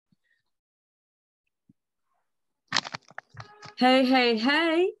Hey, hey,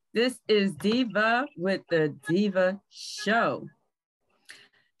 hey, this is Diva with the Diva Show.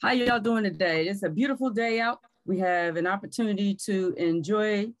 How y'all doing today? It's a beautiful day out. We have an opportunity to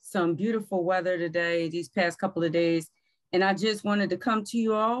enjoy some beautiful weather today, these past couple of days. And I just wanted to come to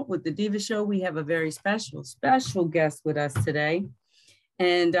you all with the Diva Show. We have a very special guest with us today.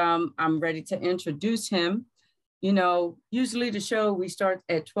 And I'm ready to introduce him. You know, usually the show, we start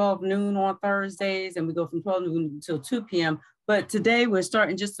at 12 noon on Thursdays and we go from 12 noon until 2 p.m. But today we're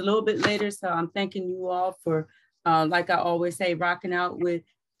starting just a little bit later. So I'm thanking you all for, like I always say, rocking out with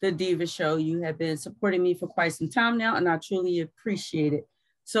the Diva Show. You have been supporting me for quite some time now, and I truly appreciate it.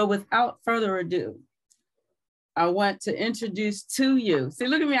 So without further ado, I want to introduce to you. See,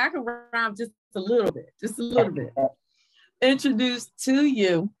 look at me, I can rhyme just a little bit. Introduce to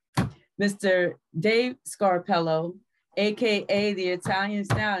you Mr. Dave Scarpello, AKA the Italian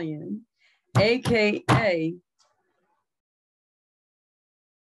Stallion, AKA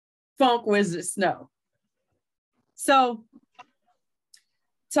Funk Wizard Snow. So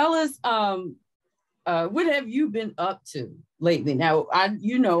tell us, what have you been up to lately? Now,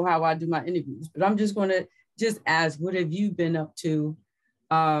 you know how I do my interviews, but I'm just going to ask, what have you been up to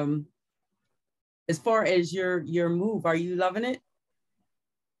as far as your move? Are you loving it?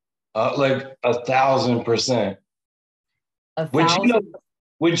 Like 1,000%. 1,000?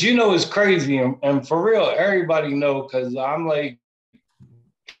 Which is crazy, and for real, everybody know because I'm like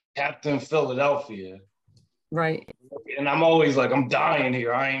Captain Philadelphia. Right. And I'm always like, I'm dying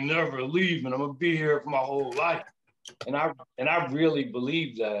here. I ain't never leaving. I'm gonna be here for my whole life. And I really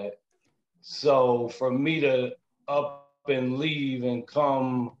believe that. So for me to up and leave and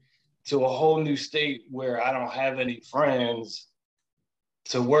come to a whole new state where I don't have any friends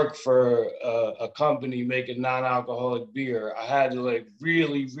to work for a company making non-alcoholic beer, I had to like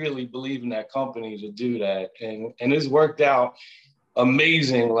really, really believe in that company to do that. And it's worked out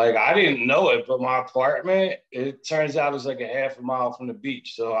amazing. Like I didn't know it, but my apartment, it turns out it's like a half a mile from the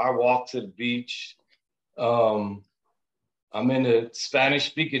beach. So I walk to the beach. I'm in a Spanish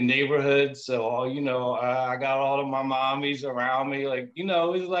speaking neighborhood. So, I got all of my mommies around me. Like,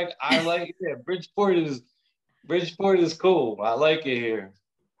 it's like, Bridgeport is cool. I like it here.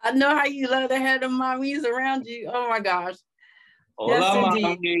 I know how you love to have the mommies around you. Oh my gosh. Hola,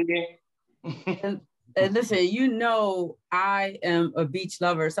 yes, indeed. And listen, you know, I am a beach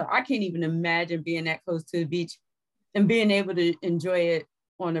lover, so I can't even imagine being that close to the beach and being able to enjoy it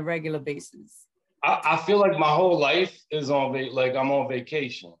on a regular basis. I feel like my whole life is I'm on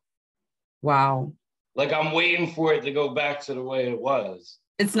vacation. Wow. Like I'm waiting for it to go back to the way it was.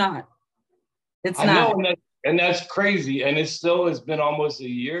 It's not. I know, and that's crazy. And it's been almost a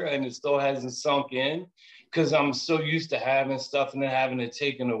year and it still hasn't sunk in because I'm so used to having stuff and then having it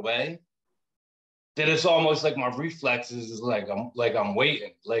taken away that it's almost like my reflexes is like I'm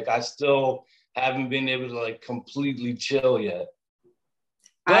waiting. Like I still haven't been able to like completely chill yet.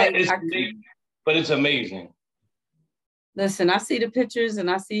 But it's amazing. Listen, I see the pictures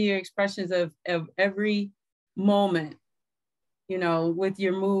and I see your expressions of every moment, you know, with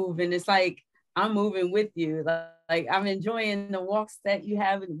your move. And it's like, I'm moving with you. Like I'm enjoying the walks that you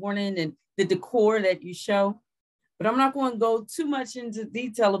have in the morning and the decor that you show. But I'm not going to go too much into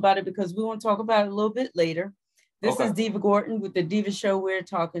detail about it because we want to talk about it a little bit later. This is Diva Gorton with the Diva Show. We're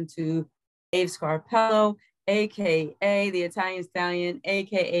talking to Dave Scarpello, AKA the Italian Stallion,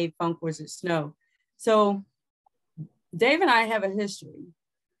 AKA Funk Wizard Snow. So Dave and I have a history.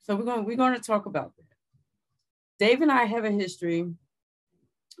 So we're going to talk about that. Dave and I have a history.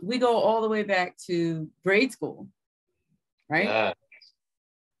 We go all the way back to grade school, right? Yeah.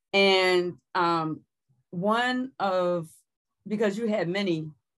 And because you had many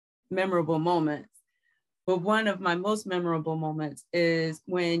memorable moments, but one of my most memorable moments is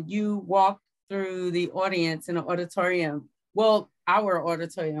when you walked through the audience in an auditorium. Well, our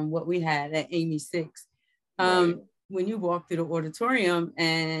auditorium, what we had at Amy 6. Right. When you walked through the auditorium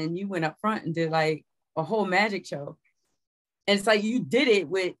and you went up front and did like a whole magic show. And it's like you did it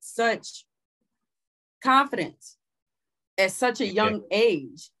with such confidence at such a young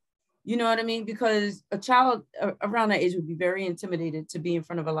age. You know what I mean? Because a child around that age would be very intimidated to be in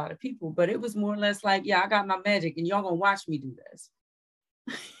front of a lot of people. But it was more or less like, yeah, I got my magic and y'all gonna watch me do this.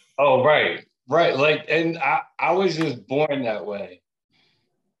 Oh, right. Right. Like, and I was just born that way.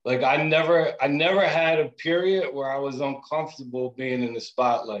 Like I never had a period where I was uncomfortable being in the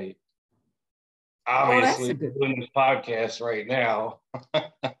spotlight. Obviously, doing this podcast right now.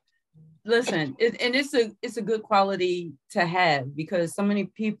 Listen, it's a good quality to have because so many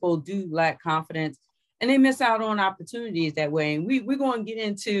people do lack confidence and they miss out on opportunities that way. And we're going to get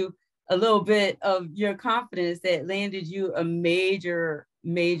into a little bit of your confidence that landed you a major,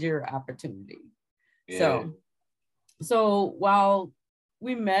 major opportunity. Yeah. So while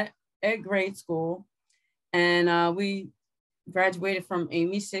we met at grade school and we graduated from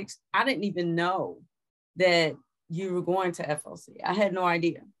Amy 6, I didn't even know that you were going to FLC. I had no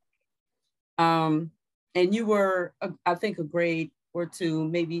idea. And you were, I think, a grade or two,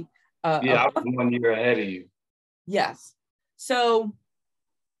 maybe. Yeah, I was 1 year ahead of you. Yes. So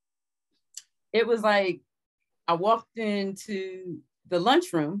it was like I walked into the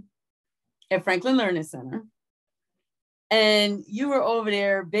lunchroom at Franklin Learning Center, and you were over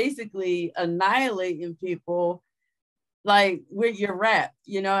there basically annihilating people like with your rap.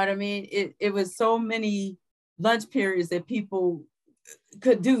 You know what I mean? It was so many lunch periods that people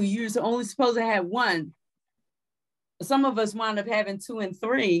could do. You were only supposed to have one. Some of us wound up having 2 and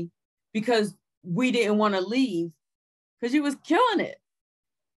 3 because we didn't want to leave because you was killing it.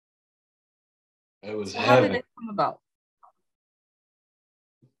 It was so heaven. How did it come about?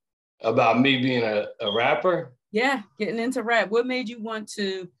 About me being a rapper? Yeah, getting into rap. What made you want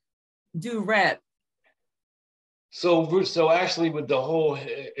to do rap? So actually with the whole,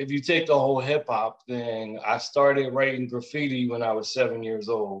 if you take the whole hip hop thing, I started writing graffiti when I was 7 years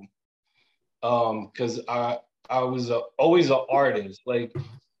old. Cause I was always an artist, like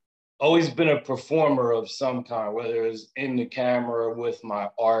always been a performer of some kind, whether it's in the camera with my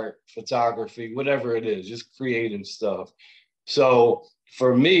art, photography, whatever it is, just creative stuff. So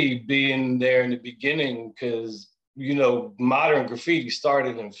for me, being there in the beginning, because, you know, modern graffiti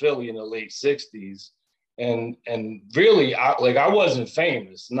started in Philly in the late 60s. And really, I wasn't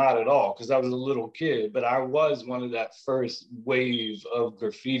famous, not at all, because I was a little kid, but I was one of that first wave of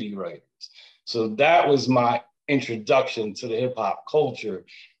graffiti writers. So that was my introduction to the hip hop culture.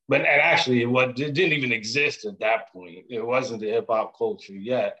 But and actually, it didn't even exist at that point. It wasn't the hip hop culture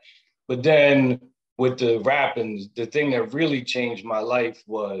yet. But then with the rapping, the thing that really changed my life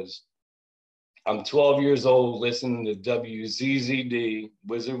was I'm 12 years old listening to WZZD,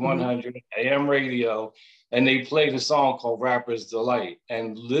 Wizard 100, AM radio, and they played a song called Rapper's Delight.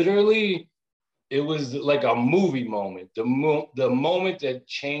 And literally, it was like a movie moment, the moment that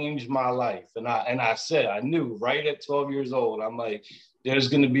changed my life. And I said, I knew right at 12 years old, I'm like, there's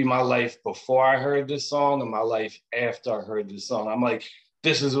going to be my life before I heard this song and my life after I heard this song. I'm like,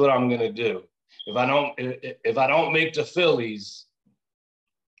 this is what I'm going to do. If I don't make the Phillies,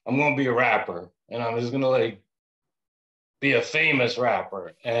 I'm going to be a rapper, and I'm just going to like be a famous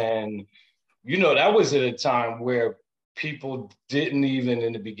rapper. And, you know, that was at a time where people didn't even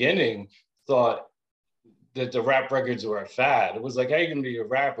in the beginning thought that the rap records were a fad. It was like, hey, you can be a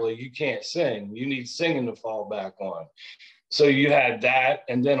rapper, like, you can't sing. You need singing to fall back on. So you had that.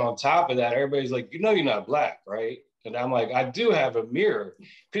 And then on top of that, everybody's like, you know, you're not black, right? And I'm like, I do have a mirror.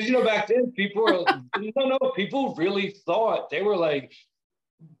 Because, you know, back then people people really thought, they were like,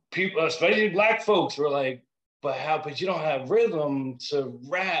 people, especially black folks were like, but you don't have rhythm to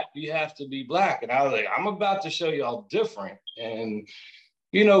rap. You have to be black. And I was like, I'm about to show y'all different. And,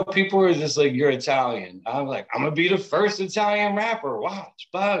 you know, people were just like, you're Italian. I'm like, I'm gonna be the first Italian rapper. Watch,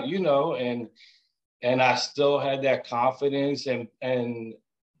 but you know, and I still had that confidence. And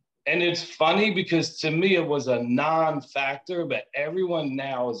it's funny because to me it was a non-factor, but everyone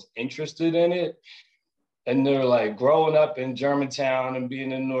now is interested in it. And they're like, growing up in Germantown and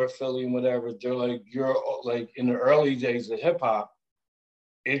being in North Philly and whatever, they're like, you're like, in the early days of hip hop,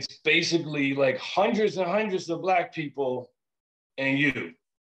 it's basically like hundreds and hundreds of black people and you.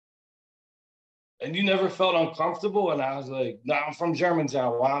 And you never felt uncomfortable. And I was like, no, I'm from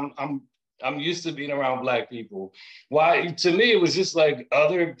Germantown. Well, I'm used to being around black people. Why? To me, it was just like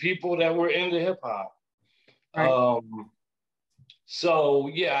other people that were into hip hop. Right. So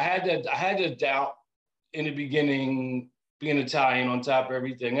yeah, I had to doubt in the beginning, being Italian on top of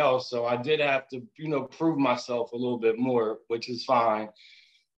everything else. So I did have to, you know, prove myself a little bit more, which is fine.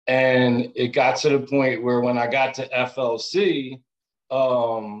 And it got to the point where when I got to FLC,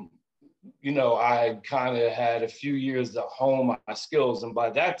 you know, I kind of had a few years to hone my skills. And by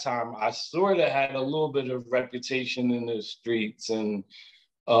that time, I sort of had a little bit of reputation in the streets. And,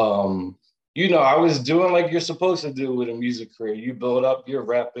 you know, I was doing like you're supposed to do with a music career. You build up your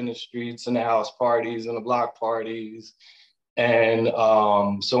rep in the streets and the house parties and the block parties. And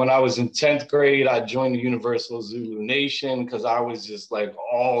so when I was in 10th grade, I joined the Universal Zulu Nation because I was just like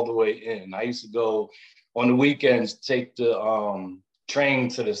all the way in. I used to go on the weekends, take the train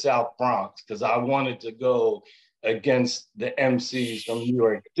to the South Bronx because I wanted to go against the MCs from New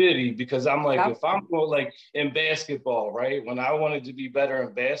York City, because I'm like, if I'm going like in basketball, right? When I wanted to be better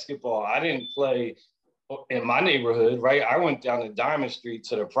in basketball, I didn't play in my neighborhood, right? I went down to Diamond Street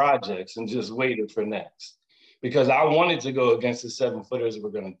to the projects and just waited for next because I wanted to go against the 7-footers who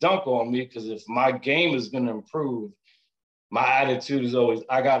were going to dunk on me. Because if my game is going to improve, my attitude is always,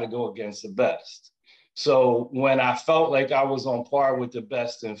 I got to go against the best. So when I felt like I was on par with the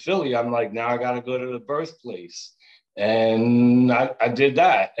best in Philly, I'm like, now I got to go to the birthplace. And I did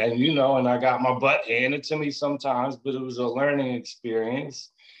that. And, you know, and I got my butt handed to me sometimes, but it was a learning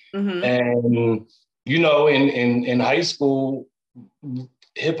experience. Mm-hmm. And, you know, in high school,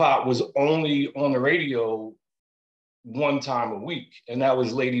 hip hop was only on the radio one time a week. And that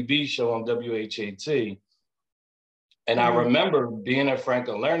was Lady B show on WHAT. And I remember being at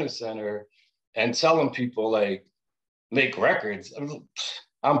Franklin Learning Center and telling people, like, make records.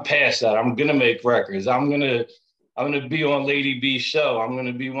 I'm past that. I'm gonna make records. I'm gonna be on Lady B's show. I'm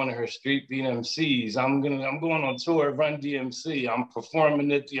gonna be one of her street beat MCs. I'm going on tour at Run DMC. I'm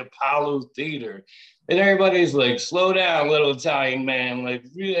performing at the Apollo Theater. And everybody's like, slow down, little Italian man. Like,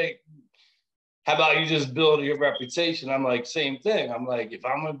 really, how about you just build your reputation? I'm like, same thing. I'm like, if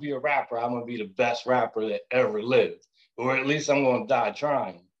I'm gonna be a rapper, I'm gonna be the best rapper that ever lived. Or at least I'm gonna die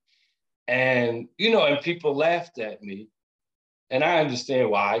trying. And, you know, and people laughed at me. And I understand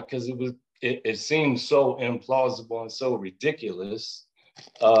why, because it seemed so implausible and so ridiculous.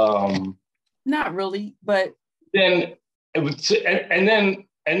 Not really, but then it was, and then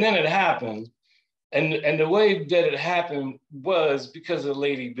it happened. And the way that it happened was because of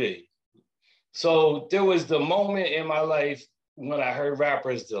Lady B. So there was the moment in my life when I heard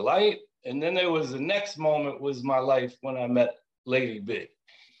Rapper's Delight. And then there was the next moment was my life when I met Lady B.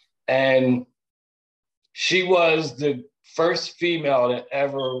 And she was the first female to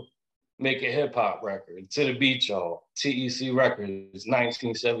ever make a hip hop record, To the Beat Y'all, TEC Records,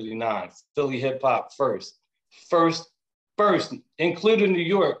 1979, Philly hip hop first, including New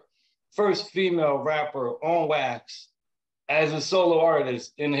York, first female rapper on wax as a solo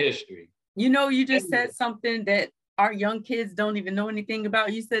artist in history. You know, you just said something that our young kids don't even know anything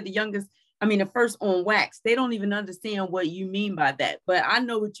about. You said the first on wax. They don't even understand what you mean by that, but I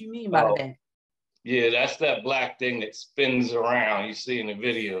know what you mean by that. Yeah, that's that black thing that spins around you see in the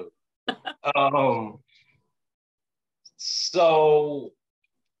video. So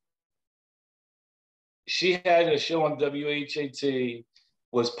she had a show on WHAT,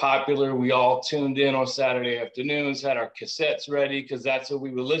 was popular. We all tuned in on Saturday afternoons, had our cassettes ready because that's what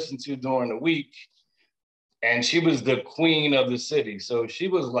we would listen to during the week. And she was the queen of the city. So she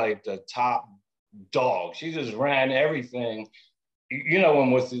was like the top dog. She just ran everything. You know,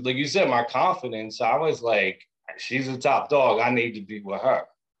 and with, like you said, my confidence, I was like, she's a top dog. I need to be with her.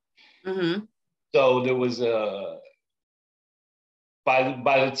 Mm-hmm. So there was by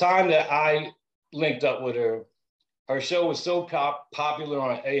the time that I linked up with her, her show was so popular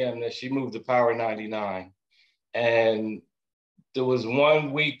on AM that she moved to Power 99. And there was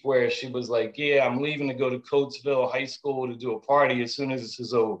one week where she was like, yeah, I'm leaving to go to Coatesville High School to do a party as soon as this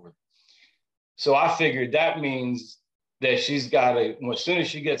is over. So I figured that means that she's got to, as soon as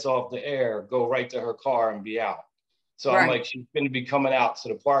she gets off the air, go right to her car and be out. So right. I'm like, she's going to be coming out to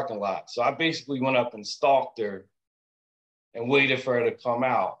the parking lot. So I basically went up and stalked her and waited for her to come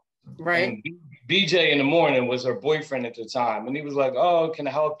out. Right. And BJ in the morning was her boyfriend at the time. And he was like, oh, can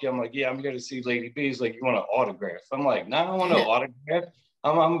I help you? I'm like, yeah, I'm here to see Lady B. He's like, you want an autograph? I'm like, no, I don't want no autograph.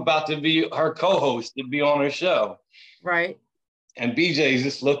 I'm about to be her co-host to be on her show. Right. And BJ's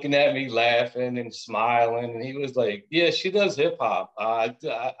just looking at me, laughing and smiling. And he was like, yeah, she does hip hop. I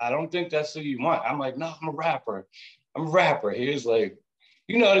don't think that's who you want. I'm like, no, I'm a rapper. He was like,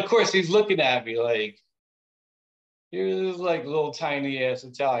 you know, of course, he's looking at me like, you're this like little tiny ass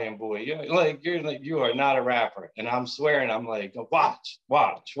Italian boy. You are not a rapper. And I'm swearing, I'm like, watch.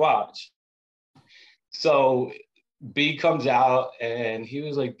 So B comes out and he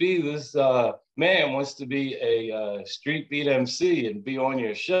was like, B, this man wants to be a street beat MC and be on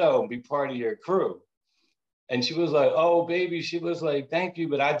your show and be part of your crew. And she was like, oh, baby. She was like, thank you,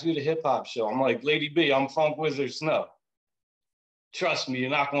 but I do the hip hop show. I'm like, Lady B, I'm Funk Wizard Snow. Trust me, you're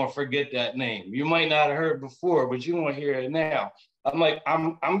not going to forget that name. You might not have heard before, but you want to hear it now. I'm like,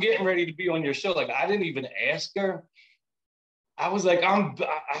 I'm getting ready to be on your show. Like, I didn't even ask her. I was like, I'm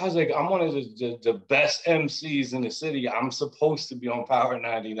one of the best MCs in the city. I'm supposed to be on Power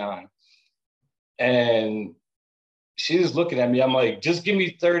 99. And she was looking at me. I'm like, just give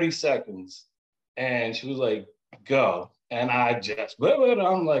me 30 seconds. And she was like, go. And I just,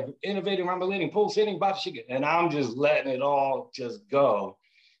 I'm like, innovating, rambling, pulsating, and I'm just letting it all just go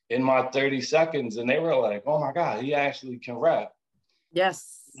in my 30 seconds. And they were like, oh my God, he actually can rap.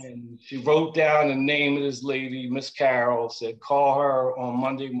 Yes. And she wrote down the name of this lady, Miss Carol, said, call her on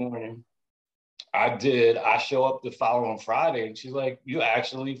Monday morning. I did. I show up the following Friday, and she's like, "You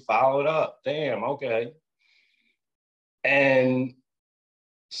actually followed up? Damn, okay." And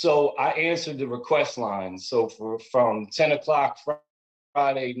so I answered the request line. So from 10 o'clock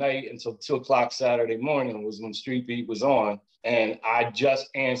Friday night until 2 o'clock Saturday morning was when Street Beat was on. And I just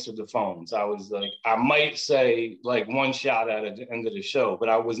answered the phones. I was like, I might say like one shout out at the end of the show, but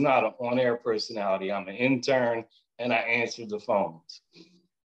I was not an on-air personality. I'm an intern and I answered the phones.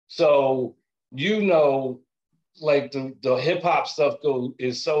 So, you know, like the hip hop stuff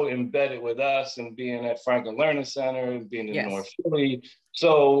is so embedded with us and being at Franklin Learning Center and being in North Philly.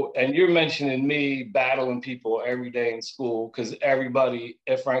 So, and you're mentioning me battling people every day in school because everybody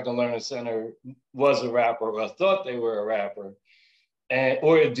at Franklin Learning Center was a rapper or thought they were a rapper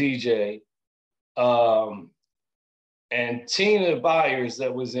or a DJ. And Tina Byers,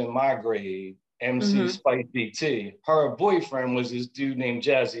 that was in my grade, MC Spice BT, her boyfriend was this dude named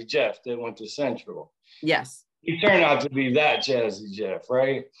Jazzy Jeff that went to Central. Yes. He turned out to be that Jazzy Jeff,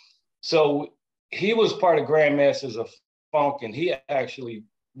 right? So he was part of Grandmasters of Funk, and he actually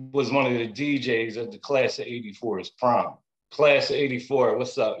was one of the DJs at the Class of 84's prom. Class of 84,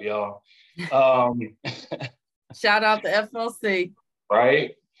 what's up, y'all? Shout out to FLC.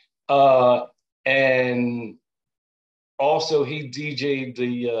 Right? And also he DJ'd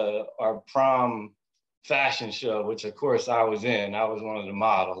our prom fashion show, which of course I was in. I was one of the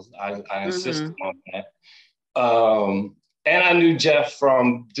models. I insisted on that. And I knew Jeff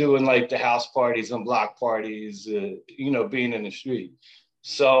from doing like the house parties and block parties, you know, being in the street.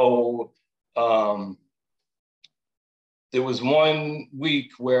 So there was one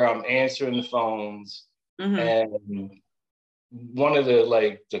week where I'm answering the phones and one of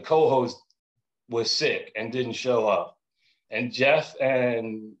the co-hosts was sick and didn't show up. And Jeff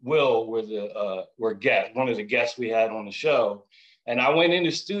and Will were guests, one of the guests we had on the show. And I went in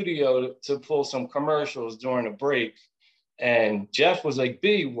the studio to pull some commercials during a break. And Jeff was like,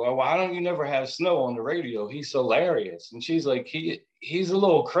 B, well, why don't you never have Snow on the radio? He's hilarious. And she's like, he's a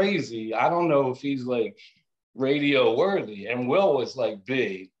little crazy. I don't know if he's like radio worthy. And Will was like,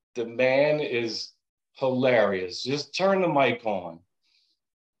 B, the man is hilarious. Just turn the mic on.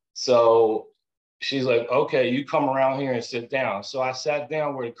 So she's like, okay, you come around here and sit down. So I sat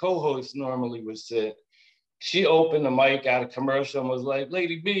down where the co-host normally would sit. She opened the mic out of commercial and was like,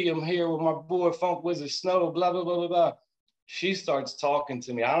 Lady B, I'm here with my boy Funk Wizard Snow, blah, blah, blah, blah, blah. She starts talking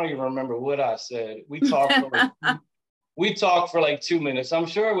to me. I don't even remember what I said. We talked for like 2 minutes. I'm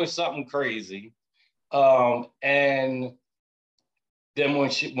sure it was something crazy. And then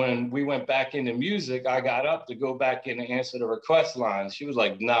when we went back into music, I got up to go back in and answer the request line. She was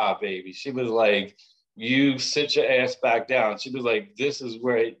like, nah, baby. She was like, you sit your ass back down. She was like, this is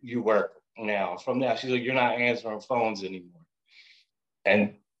where you work now. From now, she's like, you're not answering phones anymore.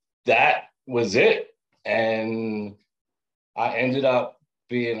 And that was it. And I ended up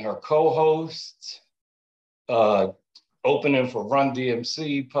being her co-host, opening for Run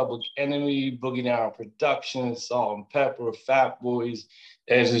DMC, Public Enemy, Boogie Down Productions, Salt and Pepper, Fat Boys,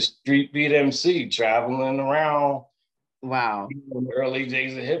 as a street beat MC, traveling around. Wow. In the early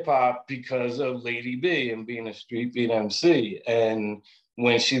days of hip hop because of Lady B and being a street beat MC. And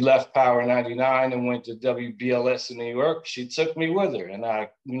when she left Power 99 and went to WBLS in New York, she took me with her, and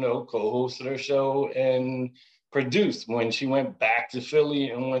I, co-hosted her show and produced. When she went back to Philly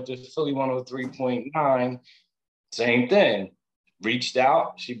and went to Philly 103.9, same thing. Reached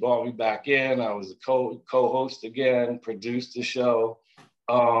out, she brought me back in. I was a co-host again, produced the show.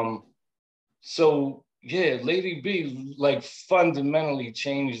 So yeah, Lady B like fundamentally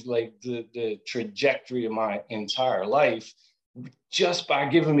changed like the trajectory of my entire life just by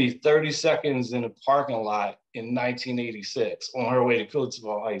giving me 30 seconds in a parking lot in 1986 on her way to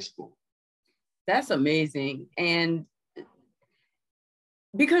Coatesville High School. That's amazing. And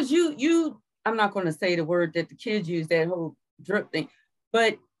because you I'm not going to say the word that the kids use, that whole drip thing,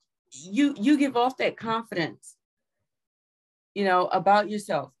 but you give off that confidence, about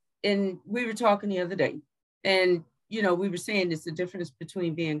yourself. And we were talking the other day, and, we were saying it's the difference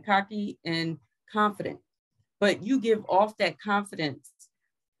between being cocky and confident, but you give off that confidence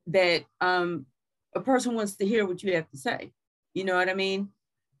that a person wants to hear what you have to say. You know what I mean?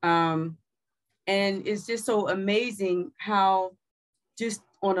 And it's just so amazing how just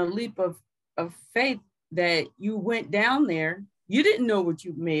on a leap of faith that you went down there. You didn't know what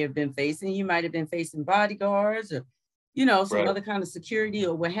you may have been facing. You might have been facing bodyguards or, some other kind of security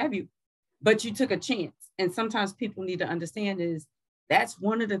or what have you, but you took a chance. And sometimes people need to understand is that's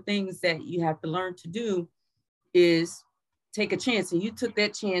one of the things that you have to learn to do is take a chance. And you took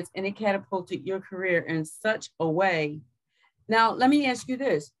that chance and it catapulted your career in such a way. Now, let me ask you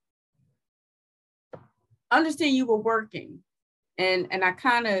this. understand you were working, and I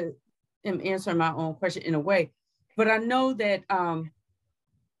kind of am answering my own question in a way, but I know that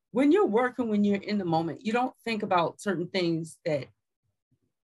when you're working, when you're in the moment, you don't think about certain things that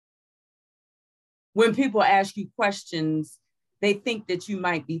when people ask you questions, they think that you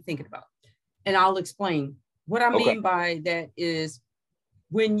might be thinking about. And I'll explain. What I mean by that is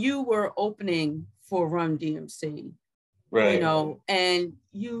when you were opening for Run DMC, right, you know, and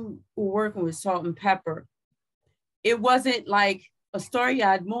you were working with Salt and Pepper, it wasn't like a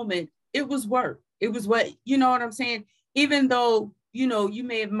starry-eyed moment. It was work. It was what, you know what I'm saying? Even though, you know, you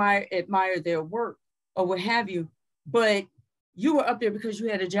may admire their work or what have you, but you were up there because you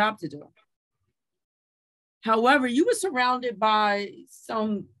had a job to do. However, you were surrounded by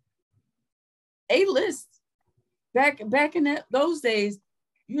some A-list. Back in those days,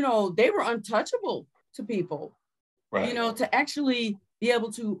 you know, they were untouchable to people. Right. You know, to actually be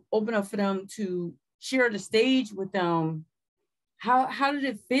able to open up for them, to share the stage with them. How did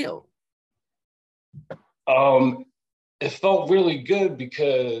it feel? It felt really good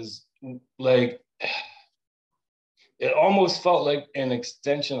because, like, it almost felt like an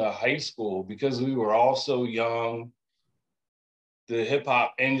extension of high school because we were all so young. The hip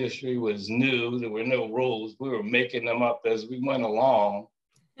hop industry was new. There were no rules. We were making them up as we went along.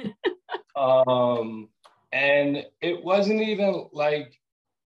 And it wasn't even like,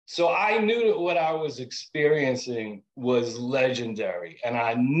 so I knew that what I was experiencing was legendary. And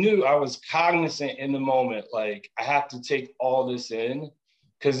I knew, I was cognizant in the moment, like, I have to take all this in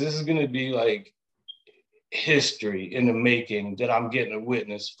because this is going to be like history in the making that I'm getting to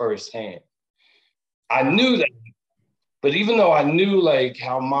witness firsthand. I knew that. But even though I knew like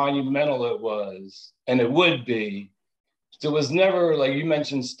how monumental it was, and it would be, there was never, like you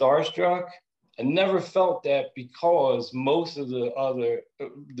mentioned, starstruck. I never felt that because most of the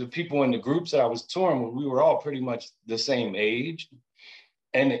people in the groups that I was touring with, we were all pretty much the same age.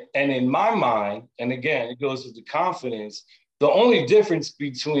 And in my mind, and again, it goes with the confidence, the only difference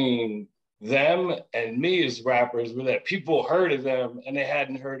between them and me as rappers were that people heard of them and they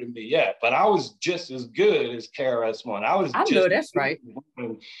hadn't heard of me yet. But I was just as good as KRS-One. I know that's right.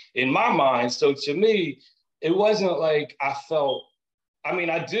 In my mind. So to me, it wasn't like I felt, I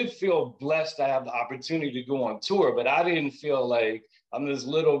mean, I did feel blessed to have the opportunity to go on tour, but I didn't feel like I'm this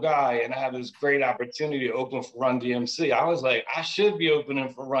little guy and I have this great opportunity to open for Run DMC. I was like, I should be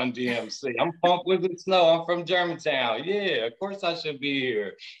opening for Run DMC. I'm Punk with the Snow. I'm from Germantown. Yeah, of course I should be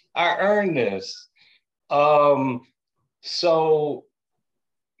here. I earned this. So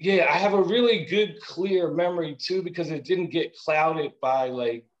yeah, I have a really good, clear memory too, because it didn't get clouded by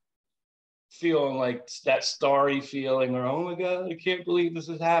like feeling like that starry feeling or, oh my God, I can't believe this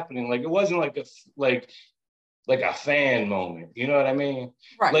is happening. Like, it wasn't like a fan moment, you know what I mean?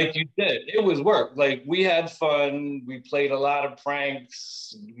 Right. Like you said, it was work. Like, we had fun. We played a lot of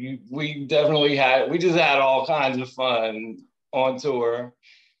pranks. We just had all kinds of fun on tour.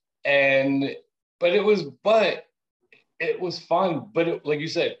 But it was fun. But like you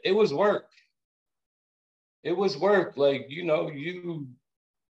said, it was work. It was work. Like, you know,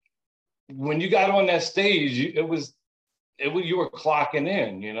 when you got on that stage, you were clocking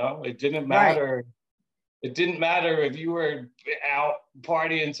in, you know? It didn't matter. Right. It didn't matter if you were out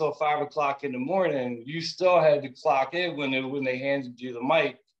partying until 5 o'clock in the morning. You still had to clock in when they handed you the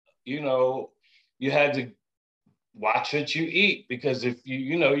mic. You know, you had to watch what you eat, because if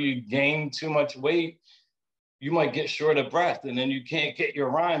you gain too much weight, you might get short of breath and then you can't get your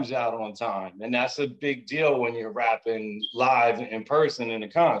rhymes out on time. And that's a big deal when you're rapping live in person in a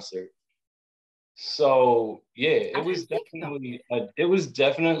concert. So yeah, it was definitely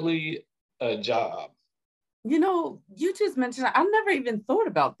a job. You know, you just mentioned, I never even thought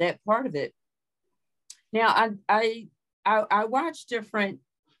about that part of it. Now, I watch different,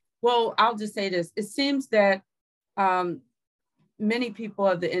 well, I'll just say this. It seems that many people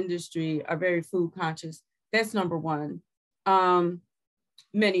of the industry are very food conscious. That's number one.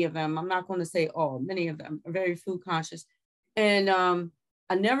 Many of them, I'm not going to say all, many of them are very food conscious. And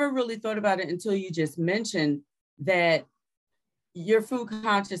I never really thought about it until you just mentioned that you're food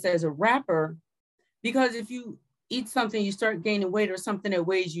conscious as a rapper. Because if you eat something, you start gaining weight or something that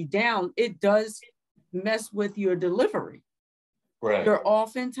weighs you down, it does mess with your delivery. Right. You're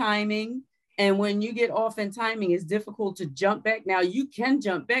off in timing. And when you get off in timing, it's difficult to jump back. Now, you can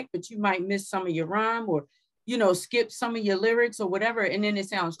jump back, but you might miss some of your rhyme or, you know, skip some of your lyrics or whatever. And then it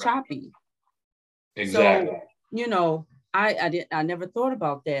sounds choppy. Exactly. So, you know, I never thought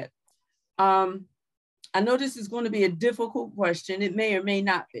about that. I know this is going to be a difficult question. It may or may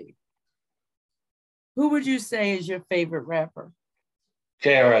not be. Who would you say is your favorite rapper?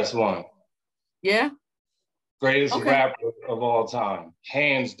 KRS-One. Yeah? Greatest rapper of all time,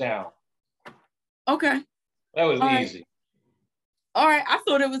 hands down. Okay. That was easy. All right. I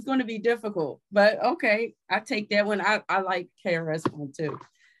thought it was going to be difficult, but okay. I take that one. I like KRS One too.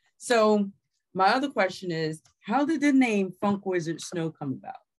 So my other question is, how did the name Funk Wizard Snow come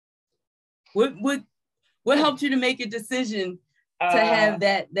about? What helped you to make a decision to have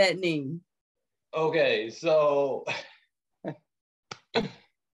that name? Okay, so this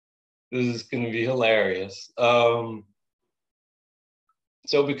is going to be hilarious. So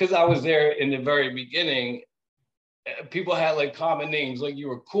because I was there in the very beginning, people had like common names, like you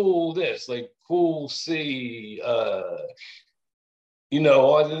were Cool this, like Cool C, you know,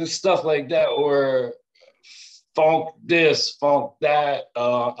 all this stuff like that, or Funk this, Funk that,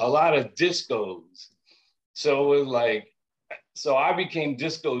 a lot of discos. So it was like, so I became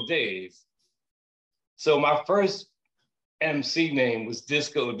Disco Dave. So my first MC name was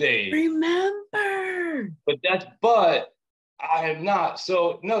Disco Dave. Remember. But I am not.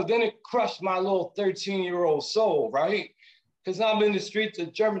 So no, then it crushed my little 13-year-old soul, right? Because I'm in the streets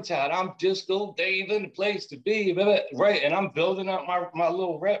of Germantown. I'm Disco Dave in the place to be, right? And I'm building up my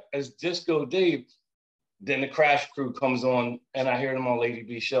little rep as Disco Dave. Then the Crash Crew comes on and I hear them on Lady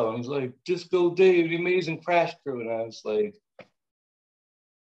B show. And he's like, Disco Dave, the amazing Crash Crew. And I was like,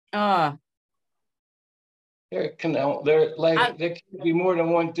 there can't be more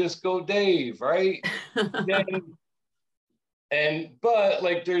than one Disco Dave, right? But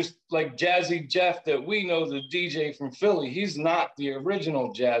like there's like Jazzy Jeff that we know, the DJ from Philly. He's not the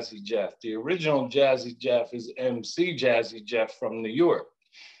original Jazzy Jeff. The original Jazzy Jeff is MC Jazzy Jeff from New York,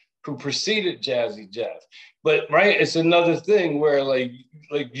 who preceded Jazzy Jeff. But right, it's another thing where like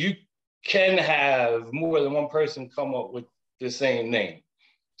you can have more than one person come up with the same name.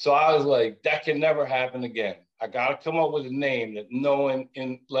 So I was like, that can never happen again. I gotta come up with a name that no one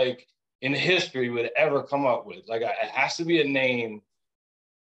in history would ever come up with. Like it has to be a name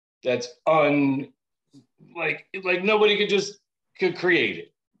that's like nobody could create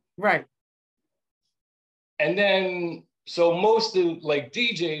it. Right. And then so most of like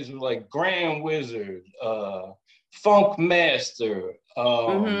DJs were like Grand Wizard, Funk Master.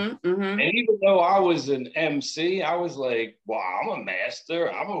 And even though I was an MC, I was like, well, I'm a master,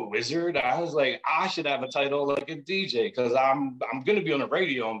 I'm a wizard. I was like, I should have a title like a DJ because I'm gonna be on the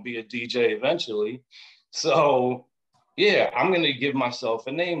radio and be a DJ eventually. So yeah, I'm gonna give myself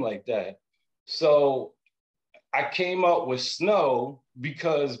a name like that. So I came up with Snow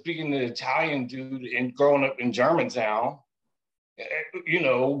because being an Italian dude and growing up in Germantown, you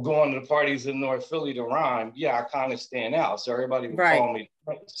know, going to the parties in North Philly to rhyme, yeah, I kind of stand out. So everybody would call me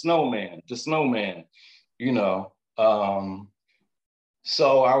Snowman, the Snowman, you know.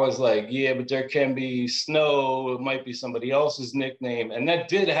 So I was like, yeah, but there can be Snow. It might be somebody else's nickname. And that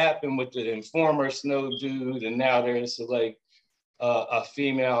did happen with the Informer Snow dude. And now there's like a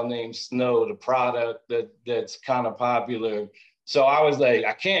female named Snow, the product that's kind of popular. So I was like,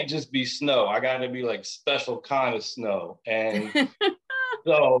 I can't just be Snow. I got to be like special kind of Snow. And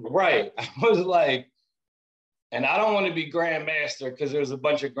so, right, I was like, and I don't want to be Grandmaster because there's a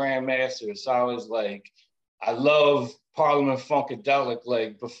bunch of Grandmasters. So I was like, I love Parliament Funkadelic.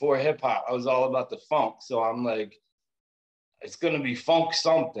 Like before hip hop, I was all about the funk. So I'm like, it's going to be Funk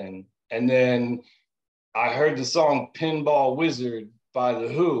something. And then I heard the song Pinball Wizard by The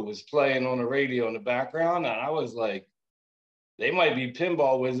Who was playing on the radio in the background. And I was like, they might be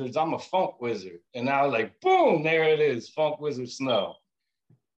pinball wizards. I'm a funk wizard. And I was like, boom, there it is, Funk Wizard Snow.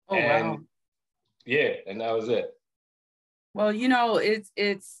 Oh, wow. Yeah, and that was it. Well, you know, it's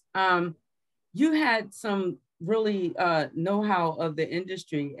you had some really know-how of the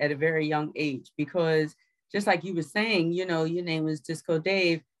industry at a very young age, because just like you were saying, you know, your name was Disco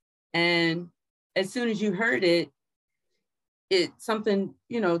Dave. And as soon as you heard it, something,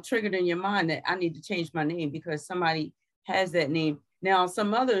 you know, triggered in your mind that I need to change my name because somebody has that name. Now,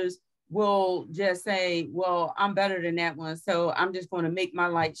 some others will just say, well, I'm better than that one, so I'm just going to make my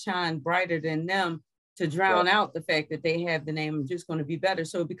light shine brighter than them to drown out the fact that they have the name. I'm just going to be better.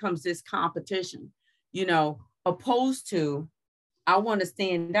 So it becomes this competition, you know, opposed to, I want to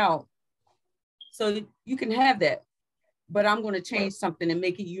stand out. So you can have that, but I'm going to change something and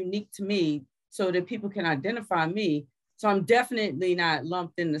make it unique to me so that people can identify me. So I'm definitely not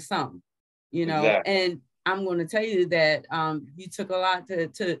lumped into some, you know. And I'm going to tell you that you took a lot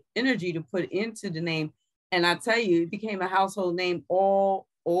to energy to put into the name. And I tell you, it became a household name all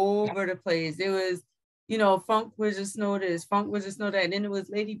over the place. It was, you know, Funk Wizard Snow this, Funk Wizard Snow that. And then it was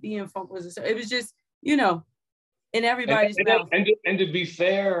Lady B and Funk Wizard Snow. It was just, you know, in everybody's mouth. And to be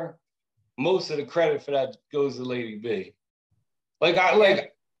fair, most of the credit for that goes to Lady B.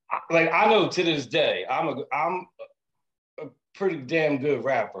 like I know to this day, I'm a pretty damn good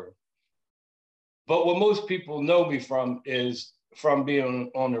rapper. But what most people know me from is from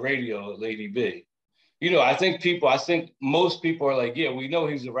being on the radio at Lady B. You know, I think most people are like, yeah, we know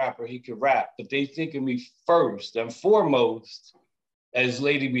he's a rapper, he could rap, but they think of me first and foremost as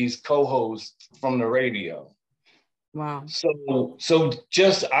Lady B's co-host from the radio. Wow. So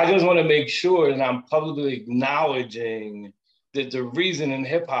just I just want to make sure that I'm publicly acknowledging that the reason in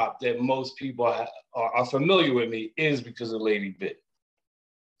hip hop that most people are familiar with me is because of Lady B.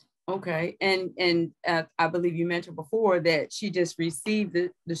 Okay, and I believe you mentioned before that she just received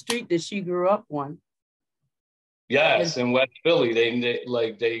the street that she grew up on. Yes, in West Philly,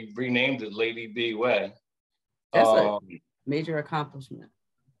 they renamed it Lady B Way. That's a major accomplishment.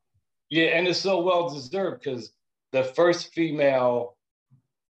 Yeah, and it's so well deserved because the first female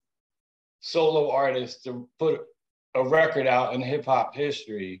solo artist to put a record out in hip hop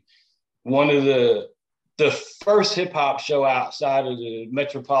history, one of the first hip hop show outside of the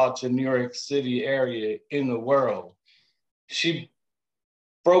metropolitan New York City area in the world. She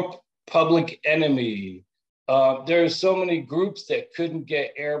broke Public Enemy. There's so many groups that couldn't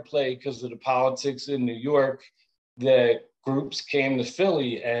get airplay because of the politics in New York that groups came to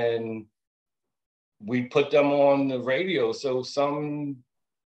Philly and we put them on the radio. So some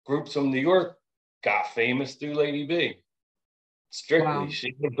groups from New York got famous through Lady B. Strictly, wow.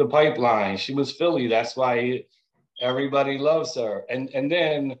 She was the pipeline. She was Philly. That's why everybody loves her. And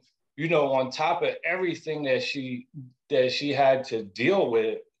then, you know, on top of everything that she had to deal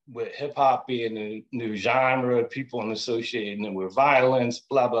with hip hop being a new genre, people associating it with violence,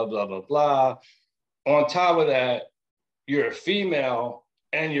 blah blah blah blah blah. On top of that, you're a female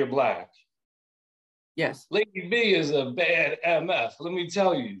and you're Black. Yes. Lady B is a bad MF. Let me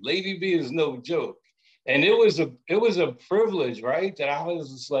tell you, Lady B is no joke. And it was a privilege, right? That I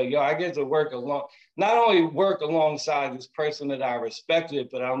was just like, yo, I get to not only work alongside this person that I respected,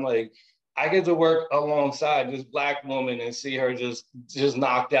 but I'm like, I get to work alongside this Black woman and see her just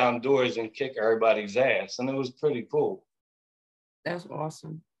knock down doors and kick everybody's ass. And it was pretty cool. That's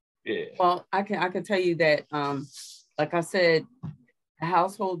awesome. Yeah. Well, I can tell you that, like I said, the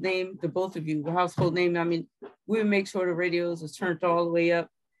household name, the both of you, the household name, I mean, we would make sure the radios was turned all the way up,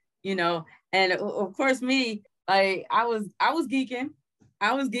 you know. And of course, me, like I was geeking,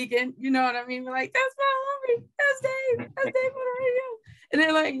 you know what I mean? Like, that's my homie, that's Dave on the radio. And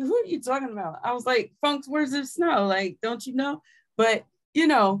they're like, who are you talking about? I was like, Funk's Words of Snow, like, don't you know? But, you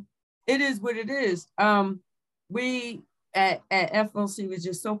know, it is what it is. We at FLC was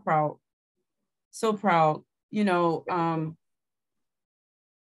just so proud, you know.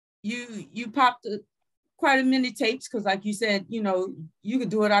 You popped quite a many tapes because, like you said, you know, you could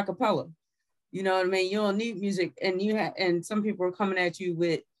do it a cappella. You know what I mean? You don't need music, and and some people are coming at you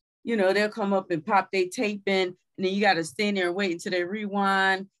with, you know, they'll come up and pop their tape in, and then you got to stand there and wait until they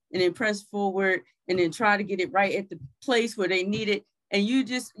rewind and then press forward and then try to get it right at the place where they need it, and you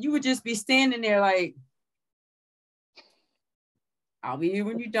would just be standing there like, I'll be here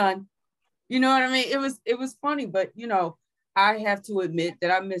when you're done. You know what I mean? It was funny, but you know, I have to admit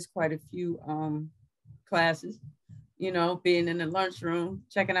that I missed quite a few classes, you know, being in the lunchroom,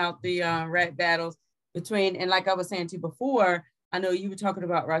 checking out the rap battles between, and like I was saying to you before, I know you were talking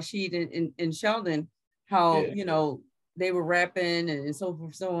about Rashid and Sheldon, how, you know, they were rapping and so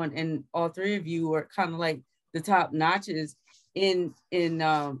forth, so on, and all three of you were kind of like the top notches in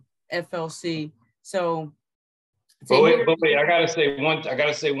FLC. So, but wait, I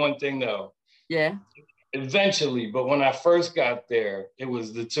gotta say one thing though. Yeah. Eventually, but when I first got there, it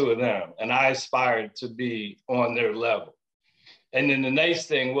was the two of them, and I aspired to be on their level. And then the nice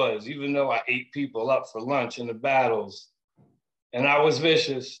thing was, even though I ate people up for lunch in the battles, and I was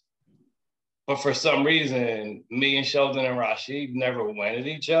vicious, but for some reason, me and Sheldon and Rashid never went at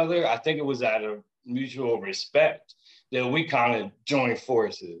each other. I think it was out of mutual respect that we kind of joined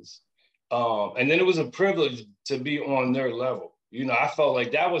forces. And then it was a privilege to be on their level. You know, I felt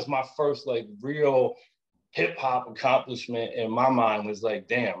like that was my first like real hip hop accomplishment in my mind. Was like,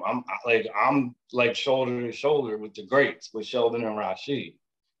 damn, I'm like shoulder to shoulder with the greats, with Sheldon and Rashid.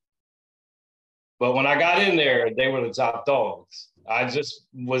 But when I got in there, they were the top dogs. I just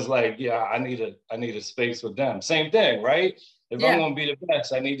was like, yeah, I need a space with them. Same thing, right? If I'm gonna be the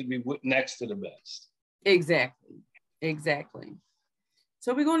best, I need to be next to the best. Exactly.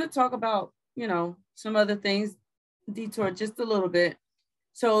 So we're going to talk about, you know, some other things, detour just a little bit.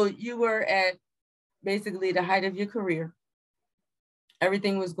 So you were at basically the height of your career.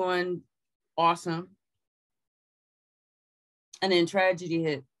 Everything was going awesome. And then tragedy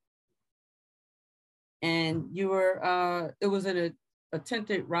hit. And you were, it was in a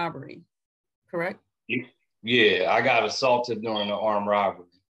attempted robbery, correct? Yeah, I got assaulted during an armed robbery.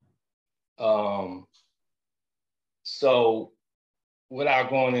 So without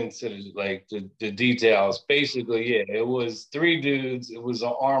going into the details, basically, yeah, it was 3 dudes. It was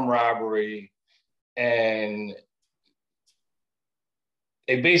an armed robbery, and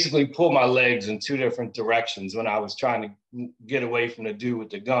they basically pulled my legs in 2 different directions when I was trying to get away from the dude with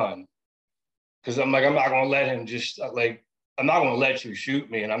the gun. Because I'm like, I'm not gonna let him just like, I'm not gonna let you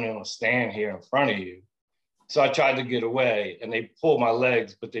shoot me, and I'm gonna stand here in front of you. So I tried to get away, and they pulled my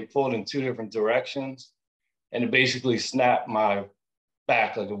legs, but they pulled in 2 different directions, and it basically snapped my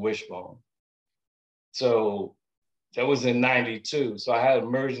back like a wishbone. So that was in 92. So I had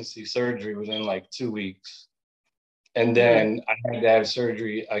emergency surgery within like 2 weeks. And then I had to have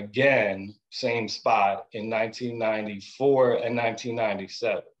surgery again, same spot, in 1994 and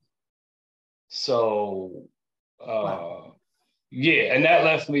 1997. So, wow. Yeah, and that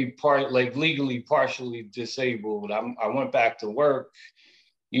left me legally partially disabled. I went back to work,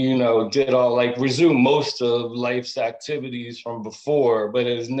 did all resume most of life's activities from before, but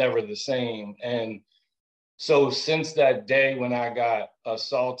it was never the same. And so since that day when I got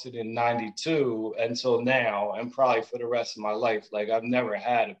assaulted in 92 until now, and probably for the rest of my life, I've never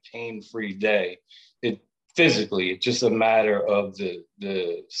had a pain-free day. Physically, it's just a matter of the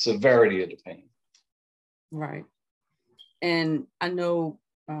severity of the pain. Right. And I know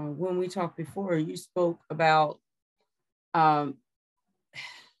when we talked before, you spoke about the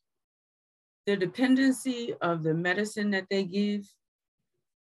dependency of the medicine that they give.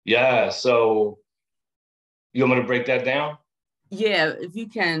 Yeah, so you want me to break that down? Yeah, if you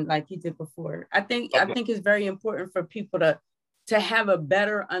can, like you did before. I think it's very important for people to have a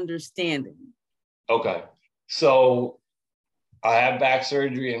better understanding. Okay. So I had back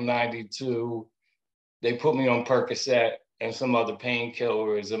surgery in 92. They put me on Percocet and some other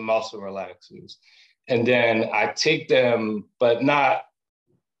painkillers and muscle relaxers. And then I take them, but not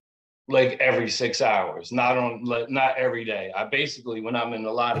every 6 hours, not every day. I basically, when I'm in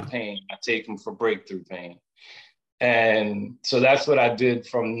a lot of pain, I take them for breakthrough pain. And so that's what I did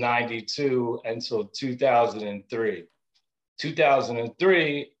from 92 until 2003.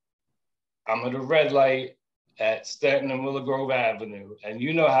 2003, I'm at a red light at Stanton and Willow Grove Avenue. And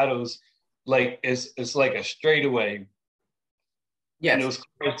you know how those, it's like a straightaway. Yes. And those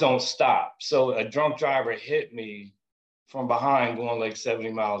cars don't stop. So a drunk driver hit me from behind going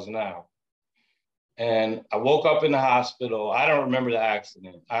 70 miles an hour. And I woke up in the hospital. I don't remember the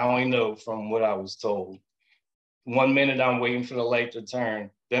accident. I only know from what I was told. 1 minute I'm waiting for the light to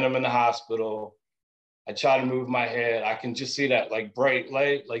turn. Then I'm in the hospital. I try to move my head. I can just see that bright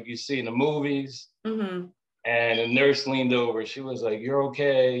light like you see in the movies. Mm-hmm. And the nurse leaned over. She was like, "You're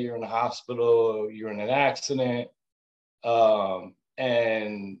okay. You're in the hospital. You're in an accident."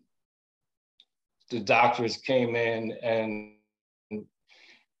 And the doctors came in and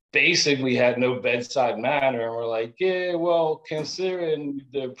basically had no bedside manner and were like, "Yeah, well, considering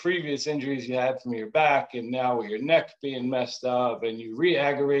the previous injuries you had from your back and now with your neck being messed up and you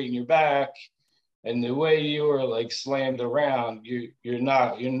re-aggravating your back and the way you were slammed around, you're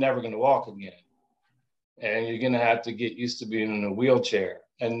never going to walk again. And you're going to have to get used to being in a wheelchair."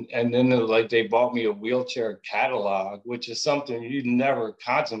 And then they bought me a wheelchair catalog, which is something you'd never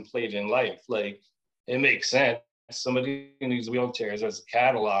contemplate in life. It makes sense. Somebody needs wheelchairs as a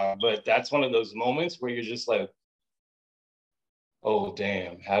catalog, but that's one of those moments where you're just like, oh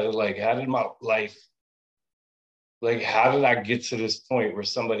damn, how did my life, how did I get to this point where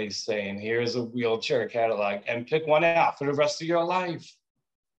somebody's saying, here's a wheelchair catalog and pick one out for the rest of your life?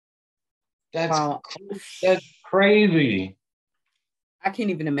 That's wow. That's crazy. I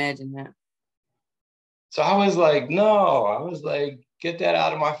can't even imagine that. So I was like, no, get that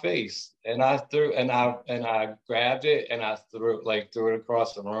out of my face. And I grabbed it and I threw it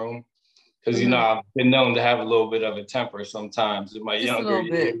across the room. Because, mm-hmm. I've been known to have a little bit of a temper sometimes in my younger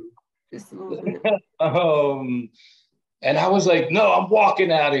years. Just a little bit. And I was like, no, I'm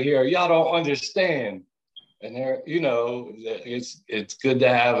walking out of here. Y'all don't understand. And there, it's good to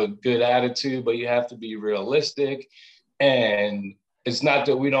have a good attitude, but you have to be realistic. And it's not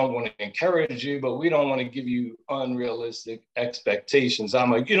that we don't want to encourage you, but we don't want to give you unrealistic expectations.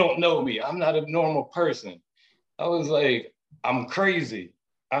 I'm like, you don't know me. I'm not a normal person. I was like, I'm crazy.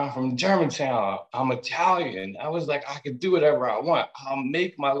 I'm from Germantown. I'm Italian. I was like, I could do whatever I want. I'll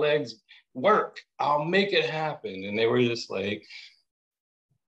make my legs work. I'll make it happen. And they were just like,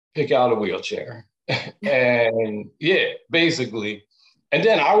 pick out a wheelchair. And yeah, basically. And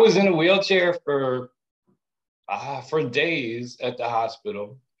then I was in a wheelchair for days at the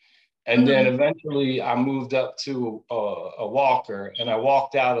hospital. And then eventually I moved up to a walker, and I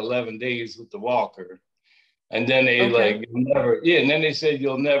walked out 11 days with the walker. And then they like, you'll never, yeah. And then they said, uh,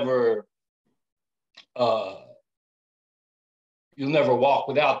 you'll never walk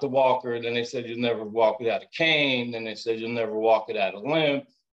without the walker. Then they said, you'll never walk without a cane. Then they said, you'll never walk without a limp,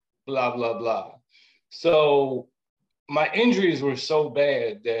 blah, blah, blah. So my injuries were so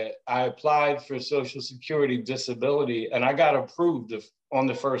bad that I applied for Social Security disability, and I got approved on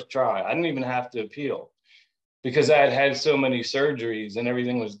the first try. I didn't even have to appeal because I had had so many surgeries and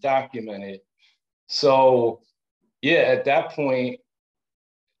everything was documented. So yeah, at that point,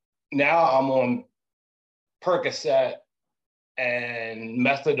 now I'm on Percocet and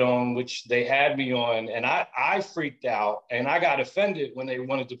methadone, which they had me on. And I freaked out and I got offended when they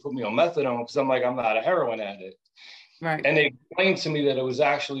wanted to put me on methadone because I'm like, I'm not a heroin addict. Right. And they explained to me that it was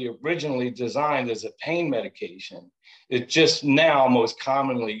actually originally designed as a pain medication. It's just now most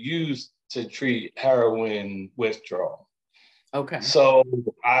commonly used to treat heroin withdrawal. Okay. So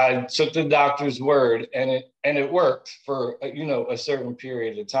I took the doctor's word, and it worked for a certain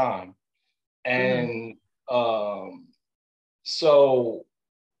period of time, and so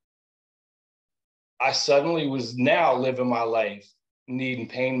I suddenly was now living my life needing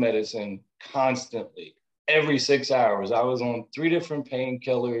pain medicine constantly. Every 6 hours, I was on 3 different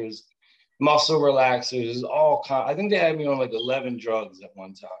painkillers, muscle relaxers, I think they had me on like 11 drugs at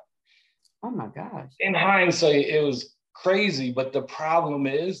one time. Oh my gosh. In hindsight, it was crazy, but the problem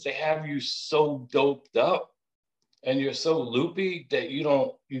is they have you so doped up and you're so loopy that you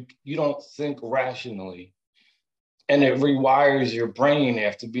don't think rationally. And it rewires your brain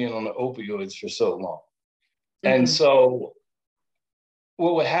after being on the opioids for so long. And so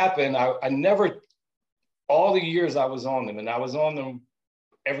what would happen, I never, all the years I was on them, and I was on them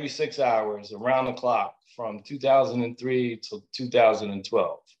every 6 hours around the clock from 2003 to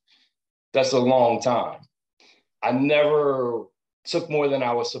 2012. That's a long time. I never took more than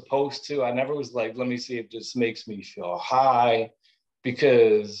I was supposed to. I never was like, let me see if this makes me feel high,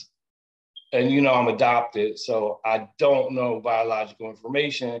 because, and I'm adopted, so I don't know biological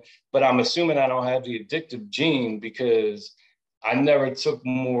information, but I'm assuming I don't have the addictive gene because I never took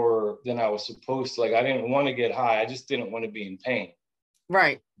more than I was supposed to. Like, I didn't want to get high. I just didn't want to be in pain.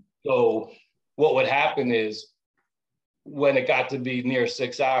 Right. So what would happen is when it got to be near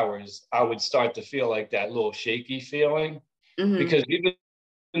 6 hours, I would start to feel like that little shaky feeling, because even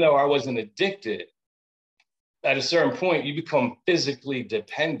though I wasn't addicted, at a certain point, you become physically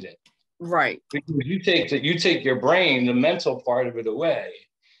dependent. Right. Because you take your brain, the mental part of it away.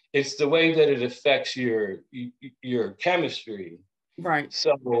 It's the way that it affects your chemistry. Right.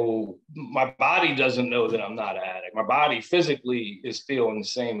 So my body doesn't know that I'm not an addict. My body physically is feeling the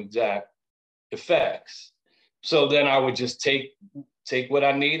same exact effects. So then I would just take what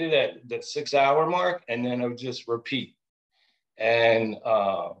I needed at that 6 hour mark, and then I would just repeat. And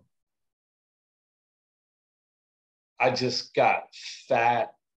I just got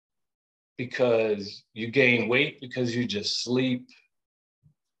fat because you gain weight because you just sleep.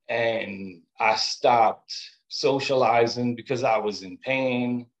 And I stopped socializing because I was in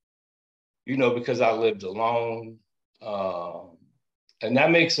pain, because I lived alone. And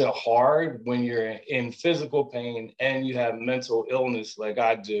that makes it hard when you're in physical pain and you have mental illness like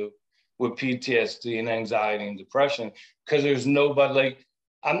I do with PTSD and anxiety and depression, because there's nobody like,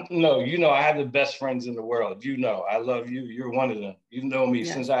 I have the best friends in the world. I love you. You're one of them. You know me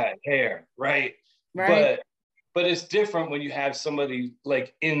since I had hair, right? Right. But it's different when you have somebody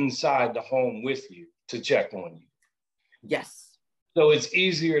like inside the home with you to check on you. Yes. So it's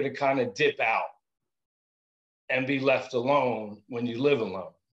easier to kind of dip out and be left alone when you live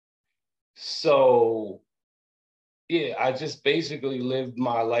alone. So yeah, I just basically lived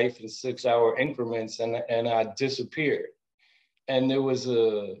my life in 6 hour increments, and I disappeared. And there was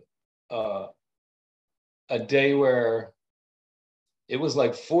a day where it was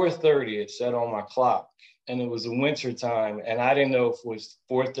like 4:30, it said on my clock, and it was a winter time, and I didn't know if it was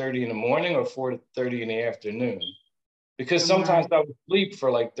 4:30 in the morning or 4:30 in the afternoon, because sometimes I would sleep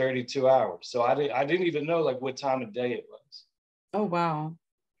for like 32 hours. So I didn't even know like what time of day it was. Oh, wow.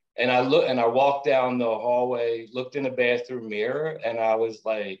 And I walked down the hallway, looked in the bathroom mirror, and I was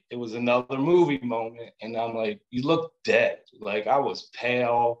like, it was another movie moment. And I'm like, you look dead. Like, I was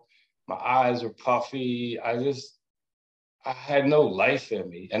pale, my eyes were puffy. I had no life in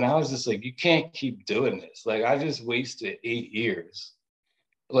me. And I was just like, you can't keep doing this. Like, I just wasted 8 years.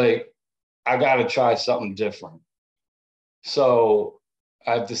 Like, I got to try something different. So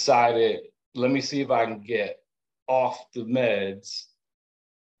I decided, let me see if I can get off the meds,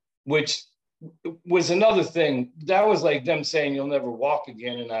 which was another thing. That was like them saying you'll never walk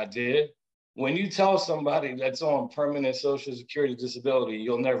again, and I did. When you tell somebody that's on permanent Social Security disability,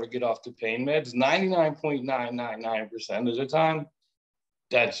 you'll never get off the pain meds, 99.999% of the time,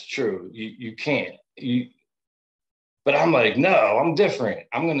 that's true. You can't. But I'm like, no, I'm different.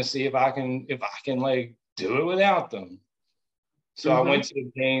 I'm gonna see if I can like do it without them. So I went to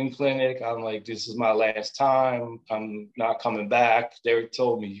the pain clinic. I'm like, this is my last time. I'm not coming back. They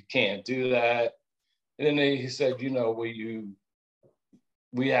told me you can't do that. And then he said, you know, we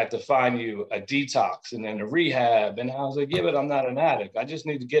had to find you a detox and then a rehab. And I was like, yeah, but I'm not an addict. I just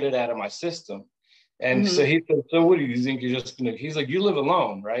need to get it out of my system. And so he said, so what do you think you're just gonna, he's like, you live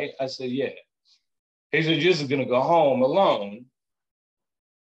alone, right? I said, yeah. He said, you're just gonna go home alone.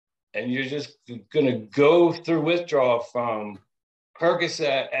 And you're just gonna go through withdrawal from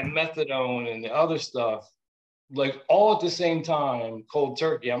Percocet and methadone and the other stuff, like all at the same time, cold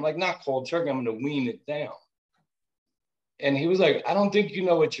turkey. I'm like, not cold turkey, I'm gonna wean it down. And he was like, I don't think you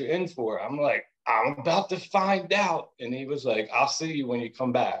know what you're in for. I'm like, I'm about to find out. And he was like, I'll see you when you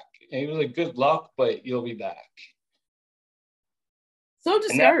come back. And he was like, good luck, but you'll be back. So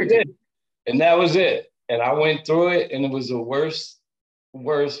discouraging. And that was it. And I went through it, and it was the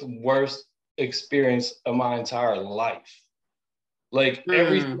worst experience of my entire life. Like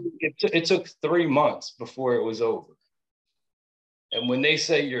everything, it took 3 months before it was over. And when they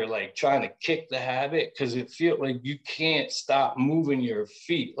say you're like trying to kick the habit, because it feels like you can't stop moving your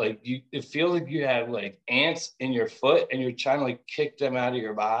feet. Like it feels like you have like ants in your foot and you're trying to like kick them out of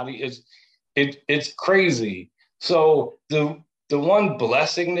your body. It's crazy. So the one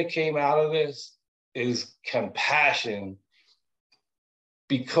blessing that came out of this is compassion.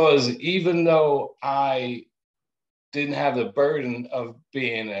 Because even though I didn't have the burden of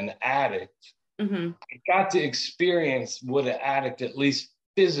being an addict, I got to experience what an addict at least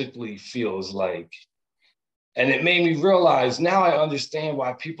physically feels like. And it made me realize, now I understand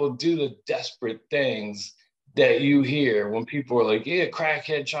why people do the desperate things that you hear when people are like, yeah,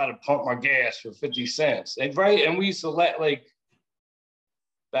 crackhead try to pump my gas for 50 cents. And right, and we used to let, like,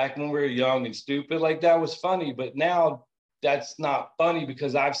 back when we were young and stupid, like that was funny, but now that's not funny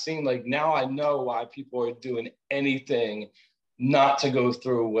because I've seen, like, now I know why people are doing anything not to go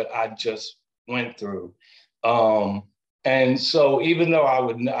through what I just went through. And so even though I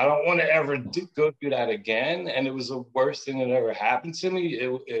don't want to ever go through that again, and it was the worst thing that ever happened to me,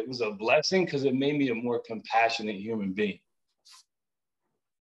 it was a blessing because it made me a more compassionate human being.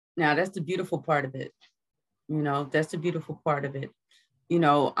 Now, that's the beautiful part of it. You know, that's the beautiful part of it. You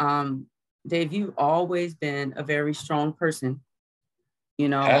know, Dave, you've always been a very strong person, you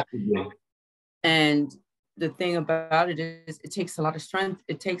know, and the thing about it is it takes a lot of strength.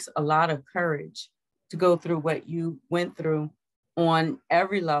 It takes a lot of courage to go through what you went through on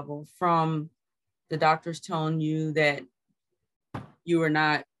every level, from the doctors telling you that you were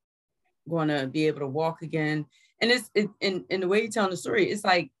not going to be able to walk again. And in the way you're telling the story, it's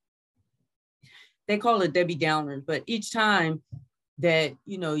like, they call it Debbie Downer, but each time that,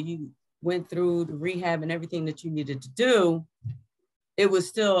 you know, you went through the rehab and everything that you needed to do, it was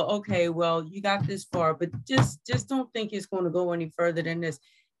still, okay, well, you got this far, but just don't think it's going to go any further than this.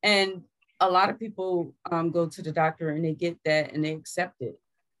 And a lot of people go to the doctor and they get that and they accept it,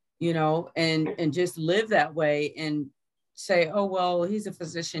 you know, and just live that way and say, oh, well, he's a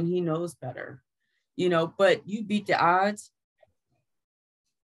physician, he knows better, you know, but you beat the odds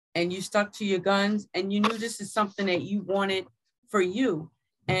and you stuck to your guns and you knew this is something that you wanted for you.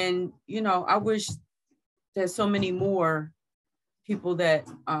 And, you know, I wish there's so many more people that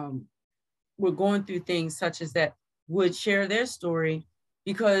were going through things such as that would share their story,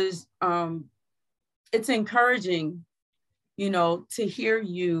 because it's encouraging, you know, to hear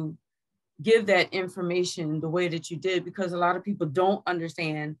you give that information the way that you did, because a lot of people don't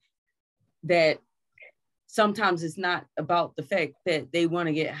understand that sometimes it's not about the fact that they want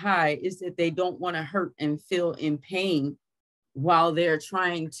to get high, it's that they don't want to hurt and feel in pain while they're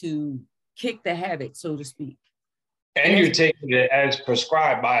trying to kick the habit, so to speak. And you're taking it as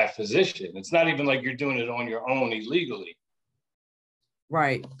prescribed by a physician. It's not even like you're doing it on your own illegally.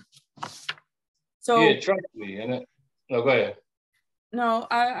 Right. So yeah, trust me. And no, go ahead. No,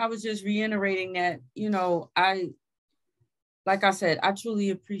 I was just reiterating that, you know, like I said, I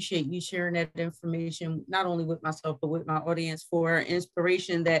truly appreciate you sharing that information, not only with myself, but with my audience, for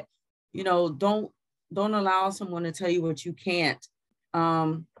inspiration that, you know, don't allow someone to tell you what you can't.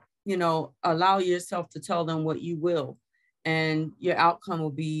 You know, allow yourself to tell them what you will, and your outcome will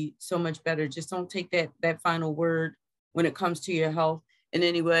be so much better. Just don't take that final word when it comes to your health in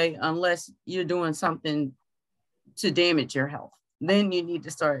any way, unless you're doing something to damage your health. Then you need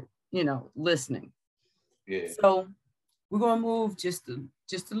to start listening. Yeah. So we're going to move just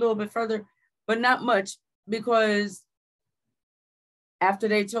a little bit further, but not much, because after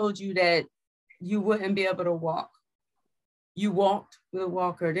they told you that you wouldn't be able to walk, you walked with a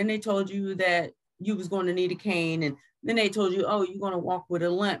walker. Then they told you that you was going to need a cane. And then they told you, oh, you're going to walk with a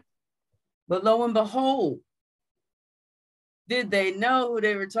limp. But lo and behold, did they know who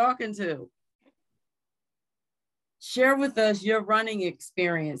they were talking to? Share with us your running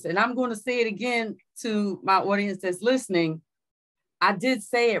experience. And I'm going to say it again to my audience that's listening. I did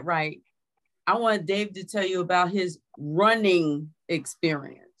say it right. I want Dave to tell you about his running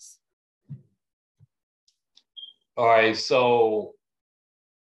experience. All right, so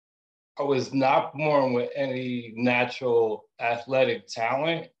I was not born with any natural athletic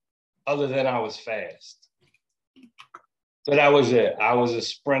talent other than I was fast. So that was it. I was a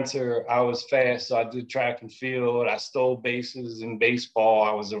sprinter. I was fast. So I did track and field. I stole bases in baseball.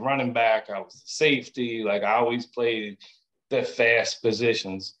 I was a running back. I was a safety. Like, I always played the fast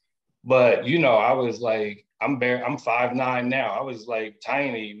positions. But, I was like, I'm 5'9" now. I was like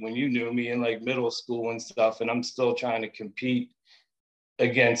tiny when you knew me in like middle school and stuff. And I'm still trying to compete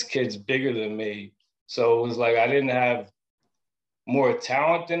against kids bigger than me. So it was like I didn't have more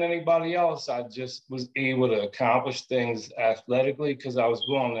talent than anybody else. I just was able to accomplish things athletically because I was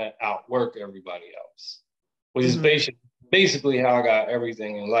willing to outwork everybody else, which is basically how I got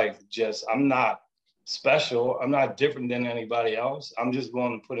everything in life. Just, I'm not special. I'm not different than anybody else. I'm just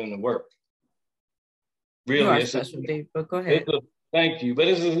willing to put in the work. Really, you are special, Dave, but go ahead. Thank you. But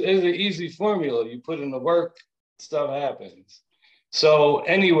it's an easy formula. You put in the work, stuff happens. So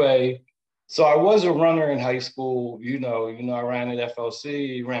anyway, so I was a runner in high school. I ran at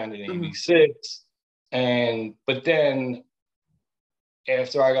FLC, ran at AB6, but then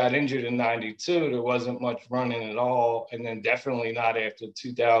after I got injured in '92, there wasn't much running at all, and then definitely not after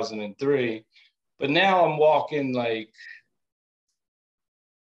 2003. But now I'm walking I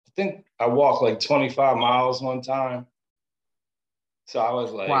think I walked like 25 miles one time. So I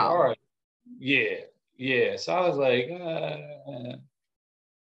was like, wow. All right, yeah. So I was like,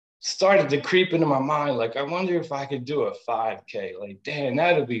 started to creep into my mind. Like, I wonder if I could do a 5K. Like, damn,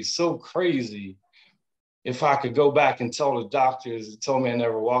 that'd be so crazy if I could go back and tell the doctors that told me I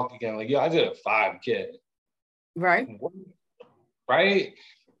never walked again. Like, I did a 5K. Right. Right.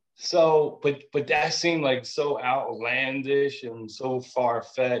 So, but that seemed like so outlandish and so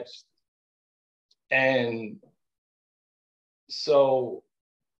far-fetched. And so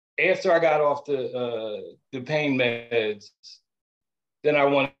after I got off the pain meds, then I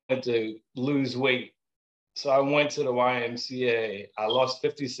wanted to lose weight. So I went to the YMCA. I lost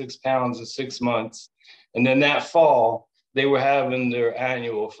 56 pounds in 6 months. And then that fall, they were having their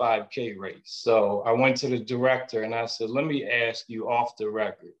annual 5K race. So I went to the director and I said, let me ask you off the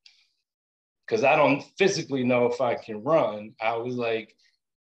record, because I don't physically know if I can run. I was like,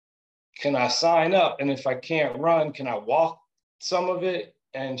 can I sign up? And if I can't run, can I walk some of it?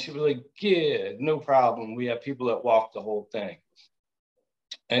 And she was like, yeah, no problem. We have people that walk the whole thing.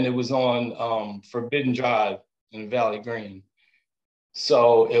 And it was on Forbidden Drive in Valley Green.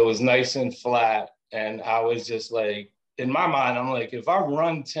 So it was nice and flat. And I was just like, in my mind, I'm like, if I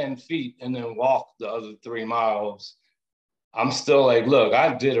run 10 feet and then walk the other 3 miles, I'm still like, look,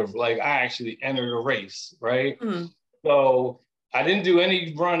 I actually entered a race, right? Mm-hmm. So I didn't do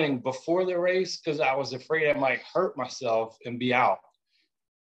any running before the race because I was afraid I might hurt myself and be out.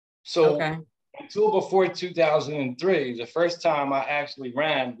 So until before 2003, the first time I actually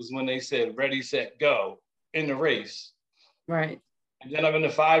ran was when they said, ready, set, go in the race. Right. And then I'm in the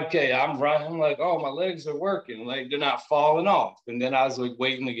 5K, I'm running, I'm like, oh, my legs are working. Like, they're not falling off. And then I was like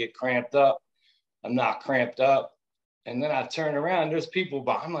waiting to get cramped up. I'm not cramped up. And then I turn around, there's people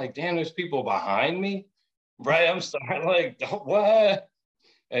behind. I'm like, damn, there's people behind me. Right. I'm starting like, what?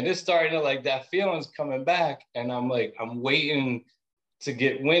 And it's starting to like, that feeling's coming back. And I'm like, I'm waiting to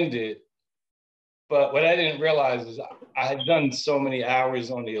get winded. But what I didn't realize is I had done so many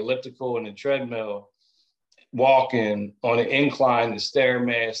hours on the elliptical and the treadmill, walking on the incline, the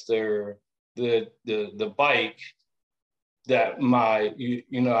Stairmaster, the bike, that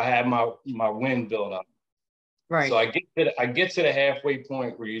I had my wind built up. Right. So I get to the halfway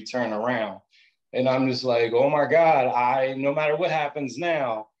point where you turn around, and I'm just like, oh my God, no matter what happens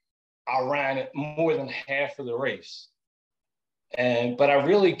now, I ran it more than half of the race. But I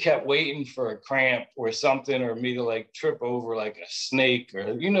really kept waiting for a cramp or something, or me to like trip over like a snake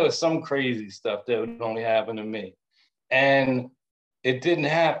or, some crazy stuff that would only happen to me. And it didn't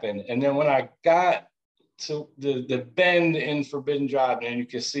happen. And then when I got to the bend in Forbidden Drive, and you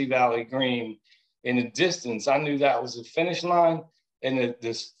can see Valley Green in the distance, I knew that was the finish line. And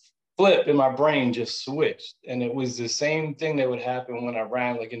this flip and my brain just switched. And it was the same thing that would happen when I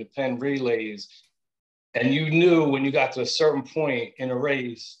ran like in the Penn relays. And you knew when you got to a certain point in a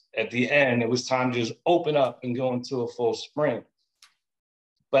race at the end, it was time to just open up and go into a full sprint.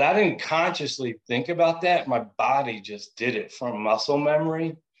 But I didn't consciously think about that. My body just did it from muscle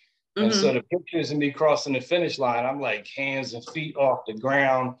memory. And so the pictures of me crossing the finish line, I'm like hands and feet off the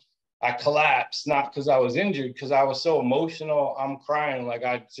ground. I collapsed, not because I was injured, because I was so emotional. I'm crying like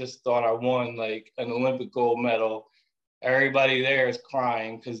I just thought I won like an Olympic gold medal. Everybody there is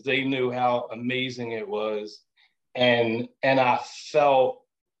crying because they knew how amazing it was. And I felt,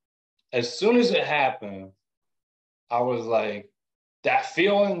 as soon as it happened, I was like, that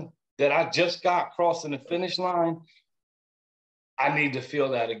feeling that I just got crossing the finish line, I need to feel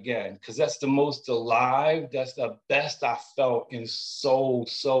that again, because that's the most alive, that's the best I felt in so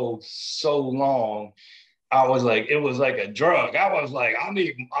long. I was like, it was like a drug. I was like, I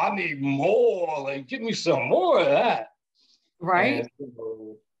need more, like give me some more of that. Right.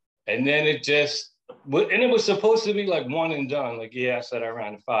 And then it just, and it was supposed to be like one and done. Like, yeah, I said I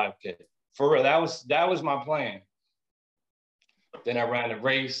ran a 5K. For real, that was my plan. Then I ran a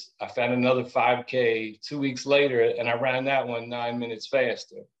race. I found another 5K 2 weeks later, and I ran that one 9 minutes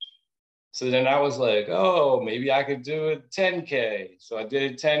faster. So then I was like, oh, maybe I could do a 10K. So I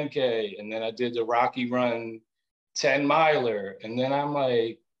did a 10K, and then I did the Rocky Run 10 miler. And then I'm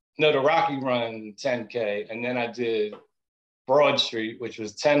like, no, the Rocky Run 10K. And then I did Broad Street, which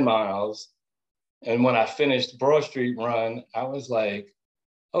was 10 miles. And when I finished Broad Street Run, I was like,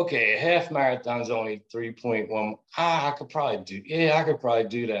 okay, a half marathon's only 3.1. I could probably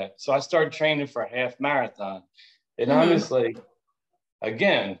do that. So I started training for a half marathon. And I'm just like,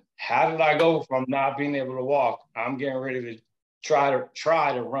 again, how did I go from not being able to walk? I'm getting ready to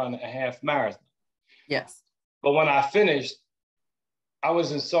try to run a half marathon. Yes. But when I finished, I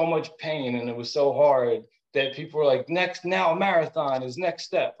was in so much pain and it was so hard that people were like, now marathon is next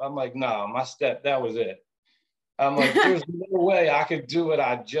step. I'm like, no, my step, that was it. I'm like, there's no way I could do what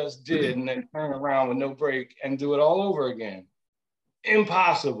I just did and then turn around with no break and do it all over again.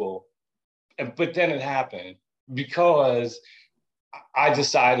 Impossible. But then it happened because I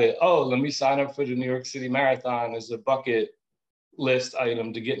decided, oh, let me sign up for the New York City Marathon as a bucket list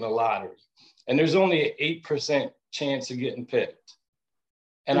item to get in the lottery. And there's only an 8% chance of getting picked.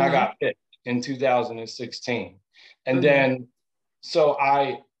 And I got picked in 2016. And then, so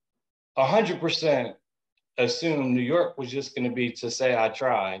I 100% assumed New York was just going to be to say I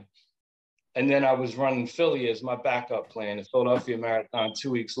tried. And then I was running Philly as my backup plan, the Philadelphia Marathon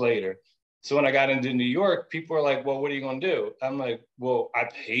 2 weeks later. So when I got into New York, people were like, well, what are you going to do? I'm like, well, I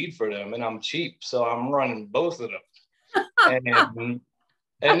paid for them and I'm cheap. So I'm running both of them.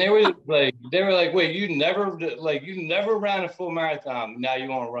 And they were like, wait, you never ran a full marathon. Now you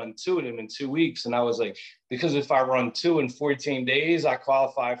want to run 2 of them in 2 weeks. And I was like, because if I run 2 in 14 days, I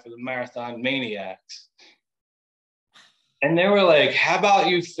qualify for the Marathon Maniacs. And they were like, how about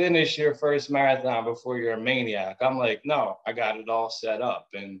you finish your first marathon before you're a maniac? I'm like, no, I got it all set up.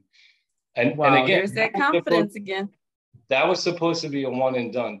 And again, there's that confidence again. That was supposed to be a one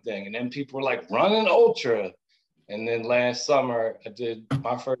and done thing. And then people were like, run an ultra. And then last summer, I did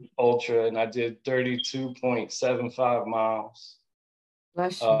my first ultra and I did 32.75 miles.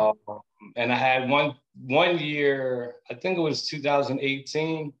 Bless you. And I had one year, I think it was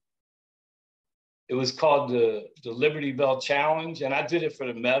 2018. It was called the Liberty Bell Challenge. And I did it for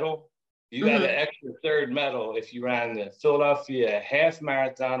the medal. You got an extra third medal if you ran the Philadelphia half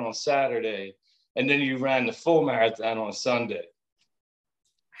marathon on Saturday, and then you ran the full marathon on Sunday.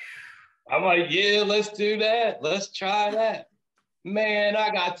 I'm like, yeah, let's do that. Let's try that. Man,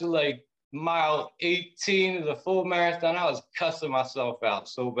 I got to like mile 18 of the full marathon. I was cussing myself out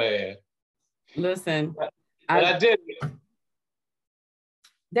so bad. Listen, but I did it.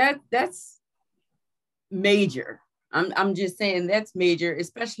 That's major. I'm just saying that's major,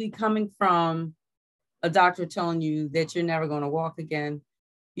 especially coming from a doctor telling you that you're never going to walk again,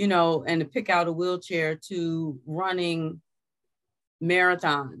 you know, and to pick out a wheelchair to running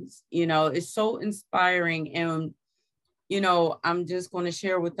marathons, you know, it's so inspiring. And, you know, I'm just going to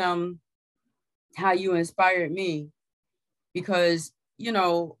share with them how you inspired me because, you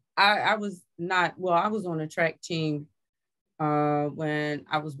know, I was on a track team when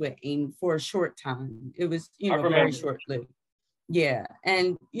I was with AIM for a short time. It was, you know, very short-lived. Yeah.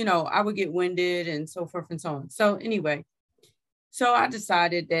 And, you know, I would get winded and so forth and so on. So anyway, so I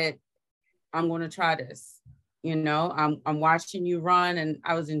decided that I'm going to try this. You know, I'm watching you run and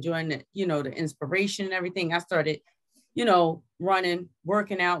I was enjoying the, you know, the inspiration and everything. I started, you know, running,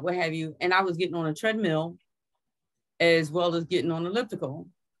 working out, what have you. And I was getting on a treadmill as well as getting on elliptical.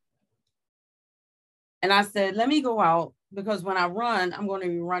 And I said, let me go out because when I run, I'm going to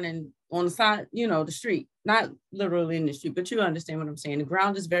be running on the side, you know, the street, not literally in the street, but you understand what I'm saying. The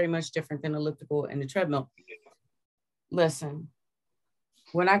ground is very much different than elliptical and the treadmill. Listen,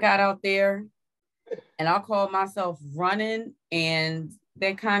 when I got out there and I called myself running and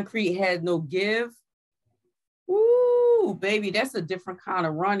that concrete had no give, ooh, baby, that's a different kind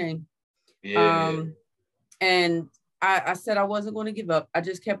of running. Yeah. And I said I wasn't going to give up. I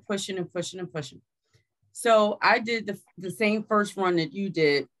just kept pushing and pushing and pushing. So I did the same first run that you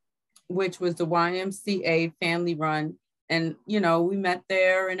did, which was the YMCA family run. And, you know, we met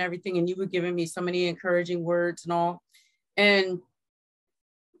there and everything, and you were giving me so many encouraging words and all. And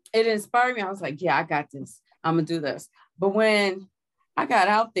it inspired me. I was like, yeah, I got this. I'm going to do this. But when I got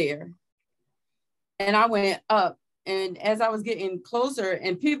out there and I went up, and as I was getting closer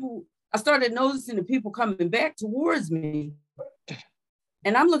and I started noticing the people coming back towards me.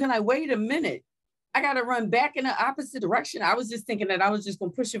 And I'm looking like, wait a minute. I got to run back in the opposite direction. I was just thinking that I was just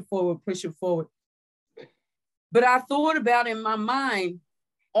going to push it forward. But I thought about in my mind,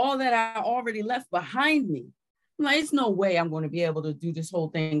 all that I already left behind me. I'm like, it's no way I'm going to be able to do this whole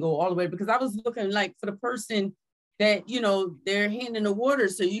thing, go all the way, because I was looking like for the person that, you know, they're handing the water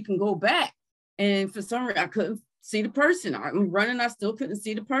so you can go back. And for some reason, I couldn't see the person. I'm running, I still couldn't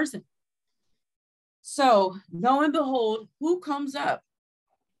see the person. So lo and behold, who comes up?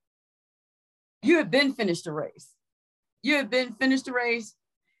 You had been finished the race. You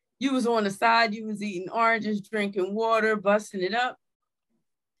was on the side, you was eating oranges, drinking water, busting it up.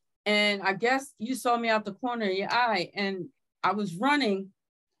 And I guess you saw me out the corner of your eye, and I was running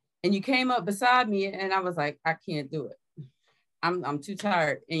and you came up beside me and I was like, I can't do it. I'm too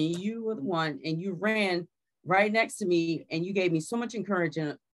tired. And you were the one, and you ran right next to me and you gave me so much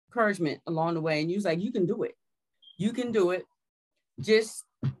encouragement along the way. And you was like, you can do it. You can do it. Just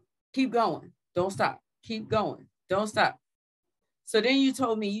keep going. Don't stop. Keep going. Don't stop. So then you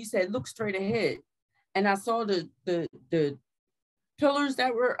told me, you said, look straight ahead. And I saw the pillars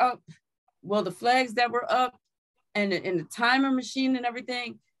that were up, well, the flags that were up, and the timer machine and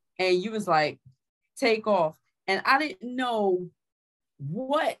everything. And you was like, take off. And I didn't know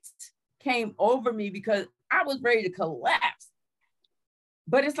what came over me because I was ready to collapse.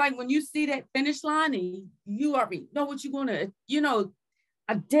 But it's like when you see that finish line and you already know what you're gonna, you know,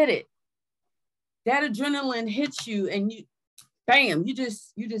 I did it. That adrenaline hits you and you, bam, you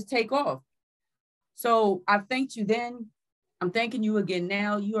just take off. So I thanked you then. I'm thanking you again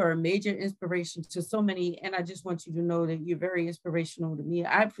now. You are a major inspiration to so many. And I just want you to know that you're very inspirational to me.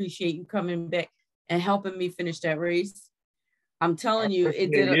 I appreciate you coming back and helping me finish that race. I'm telling you,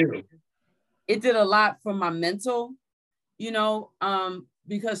 it did a lot for my mental, you know,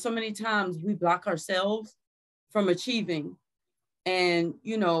 because so many times we block ourselves from achieving. And,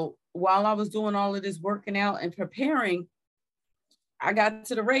 you know, while I was doing all of this working out and preparing, I got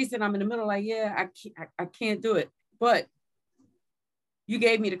to the race and I'm in the middle like, yeah, I can't do it. But you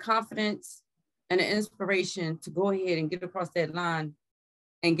gave me the confidence and the inspiration to go ahead and get across that line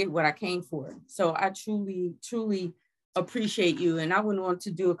and get what I came for. So I truly, truly appreciate you. And I went on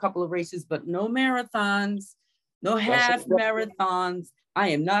to do a couple of races, but no marathons, no half marathons. I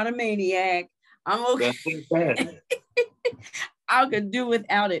am not a maniac. I'm okay. I could do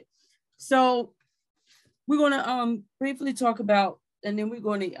without it. So we're going to briefly talk about, and then we're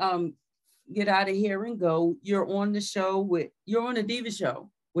going to get out of here and go. You're on the Diva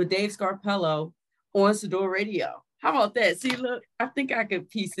Show with Dave Scarpello on Sador Radio. How about that? See, look, I think I could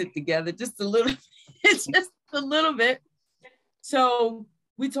piece it together just a little bit. So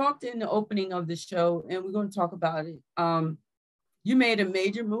we talked in the opening of the show, and we're going to talk about it. You made a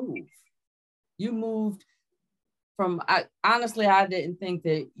major move. You moved from, honestly, I didn't think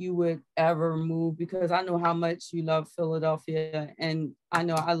that you would ever move because I know how much you love Philadelphia, and I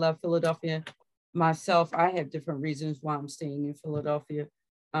know I love Philadelphia myself. I have different reasons why I'm staying in Philadelphia.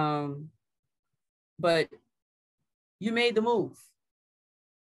 But you made the move.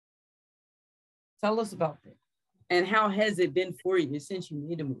 Tell us about that. And how has it been for you since you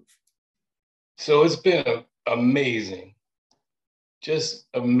made a move? So it's been amazing, just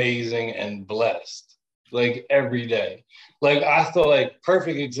amazing and blessed, like every day. Like I thought, like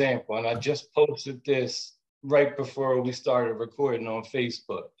perfect example, and I just posted this right before we started recording on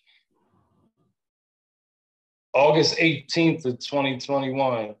Facebook. August 18th of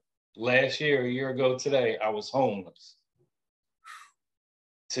 2021, last year, a year ago today, I was homeless.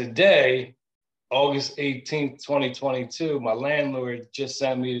 Today, August 18th, 2022, my landlord just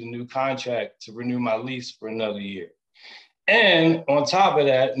sent me the new contract to renew my lease for another year. And on top of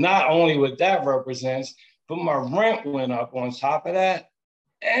that, not only what that represents, but my rent went up on top of that.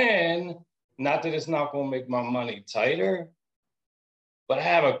 And not that it's not going to make my money tighter, but I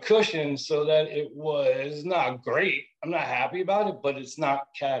have a cushion so that it was not great. I'm not happy about it, but it's not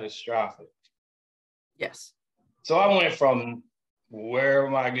catastrophic. Yes. So I went from where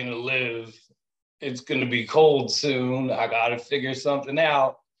am I going to live? It's going to be cold soon. I got to figure something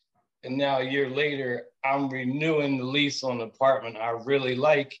out. And now a year later, I'm renewing the lease on an apartment I really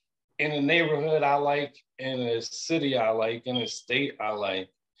like, in a neighborhood I like, in a city I like, in a state I like.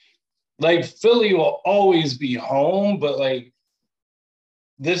 Like Philly will always be home, but like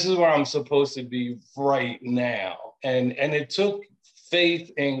this is where I'm supposed to be right now. And it took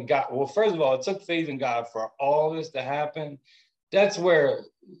faith in God. Well, first of all, it took faith in God for all this to happen. That's where,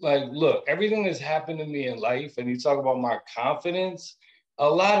 like, look, everything that's happened to me in life, and you talk about my confidence, a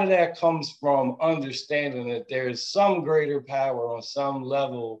lot of that comes from understanding that there is some greater power on some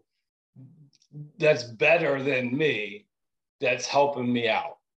level that's better than me that's helping me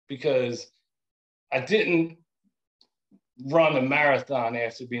out. Because I didn't run a marathon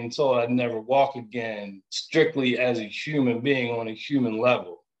after being told I'd never walk again, strictly as a human being on a human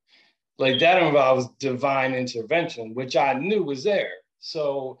level. Like that involves divine intervention, which I knew was there.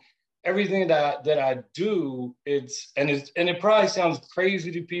 So everything that I do, it probably sounds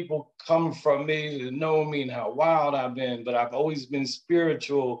crazy to people coming from me to know me and how wild I've been, but I've always been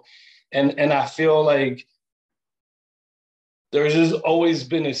spiritual. And I feel like there's just always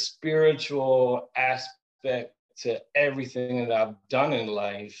been a spiritual aspect to everything that I've done in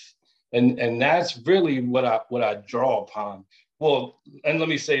life. And that's really what I draw upon. Well, and let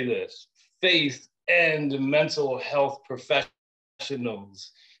me say this, faith and mental health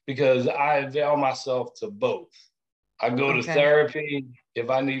professionals, because I avail myself to both. I go to therapy. If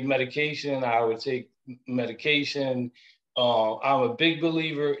I need medication, I would take medication. I'm a big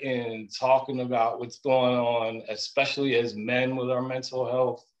believer in talking about what's going on, especially as men with our mental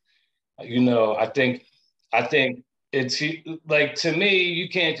health. You know, I think it's like, to me, you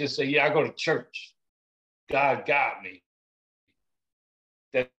can't just say, yeah, I go to church. God got me.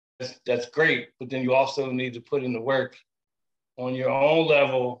 That's great. But then you also need to put in the work on your own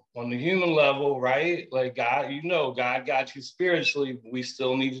level, on the human level, right? Like God, you know, God got you spiritually, but we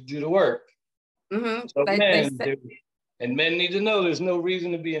still need to do the work. Mm-hmm. So men need to know there's no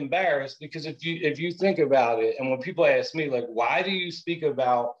reason to be embarrassed, because if you think about it, and when people ask me, like, why do you speak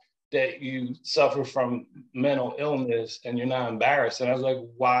about that you suffer from mental illness and you're not embarrassed? And I was like,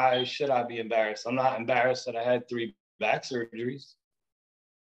 why should I be embarrassed? I'm not embarrassed that I had 3 back surgeries,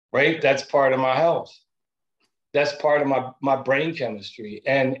 right? That's part of my health. That's part of my brain chemistry.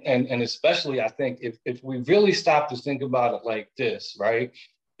 And especially, I think if we really stop to think about it like this, right?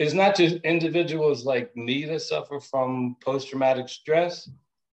 It's not just individuals like me that suffer from post-traumatic stress.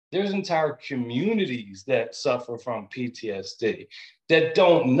 There's entire communities that suffer from PTSD that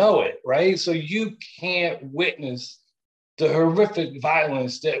don't know it, right? So you can't witness the horrific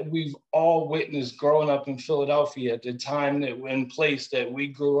violence that we've all witnessed growing up in Philadelphia at the time that in place that we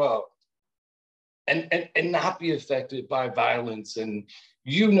grew up, and not be affected by violence. And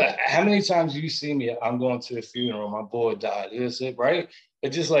you know, how many times you see me, I'm going to a funeral, my boy died, is it, right?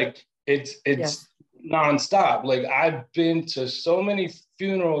 It's just like, it's yes. Nonstop. Like I've been to so many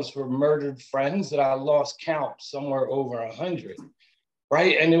funerals for murdered friends that I lost count, somewhere over 100,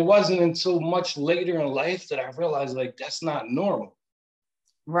 right? And it wasn't until much later in life that I realized, like, that's not normal.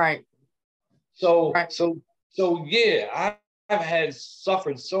 Right. So yeah, I've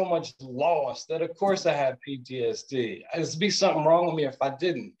suffered so much loss that of course I have PTSD. There'd be something wrong with me if I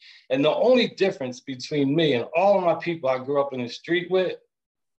didn't. And the only difference between me and all of my people I grew up in the street with,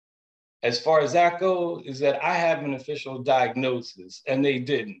 as far as that goes, is that I have an official diagnosis and they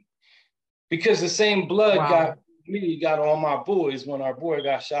didn't. Because the same blood got on my boys when our boy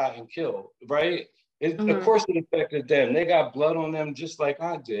got shot and killed, right? Of course it affected them. They got blood on them just like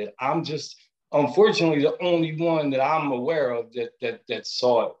I did. I'm just, unfortunately, the only one that I'm aware of that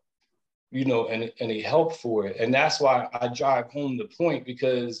saw it, you know, and he helped for it. And that's why I drive home the point,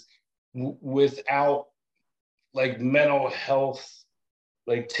 because without like mental health,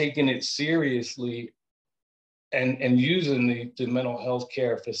 like taking it seriously and using the mental health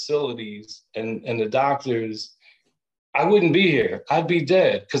care facilities and the doctors, I wouldn't be here. I'd be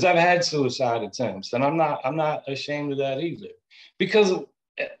dead, because I've had suicide attempts, and I'm not ashamed of that either, because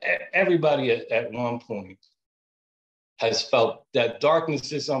everybody at one point has felt that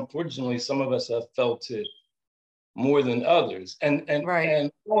darkness. Is unfortunately, some of us have felt it more than others, and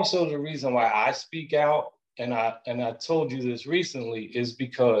also the reason why I speak out, and I told you this recently, is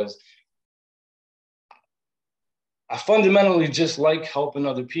because I fundamentally just like helping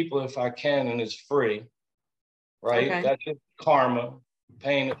other people if I can, and it's free, right? Okay. That's just karma.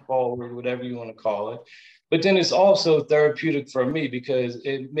 paying it forward, whatever you want to call it. But then it's also therapeutic for me because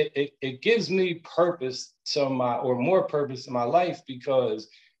it gives me purpose to more purpose in my life because,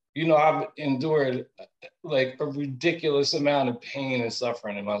 you know, I've endured like a ridiculous amount of pain and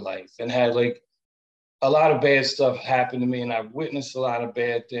suffering in my life and had like a lot of bad stuff happen to me and I've witnessed a lot of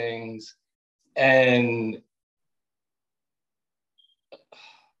bad things. And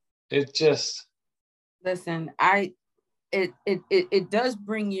it just... Listen, it does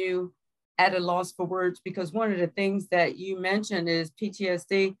bring you at a loss for words because one of the things that you mentioned is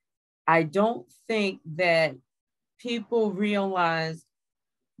PTSD. I don't think that people realize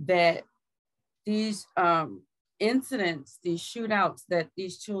that these incidents, these shootouts that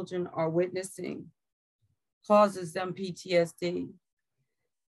these children are witnessing causes them PTSD.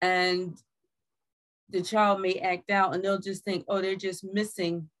 And the child may act out and they'll just think, oh, they're just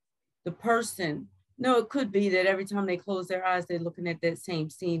missing the person. No, it could be that every time they close their eyes, they're looking at that same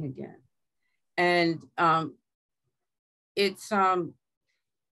scene again. And it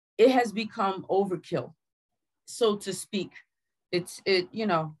has become overkill, so to speak. You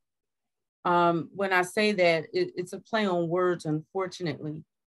know, when I say that, it's a play on words, unfortunately,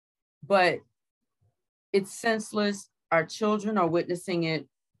 but it's senseless. Our children are witnessing it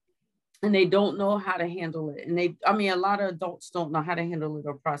and they don't know how to handle it. And a lot of adults don't know how to handle it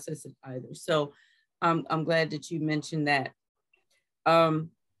or process it either. So I'm glad that you mentioned that.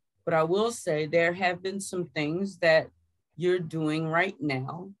 But I will say there have been some things that you're doing right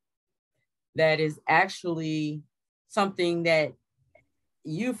now that is actually something that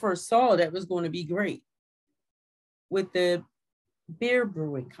you first saw that was going to be great with the beer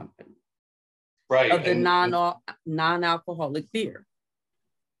brewing company. Right. Of the non-alcoholic beer.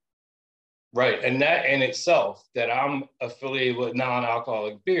 Right. And that in itself, that I'm affiliated with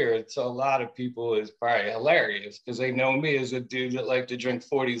non-alcoholic beer, to a lot of people is probably hilarious because they know me as a dude that like to drink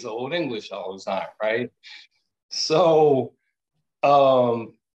 40s of Old English all the time, right? So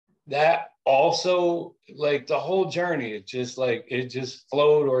that also, like the whole journey, it just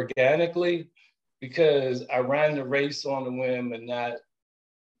flowed organically because I ran the race on the whim, and that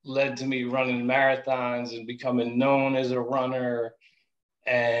led to me running marathons and becoming known as a runner.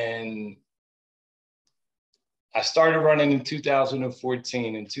 And I started running in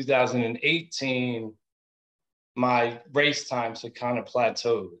 2014. In 2018, my race times had kind of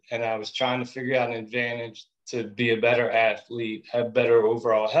plateaued, and I was trying to figure out an advantage to be a better athlete, have better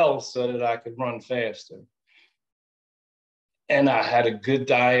overall health so that I could run faster. And I had a good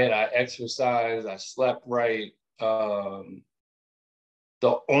diet, I exercised, I slept right. The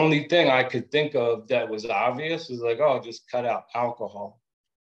only thing I could think of that was obvious was like, oh, just cut out alcohol.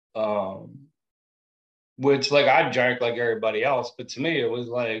 Which like I drank like everybody else, but to me it was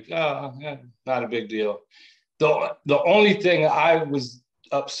like, oh, yeah, not a big deal. The only thing I was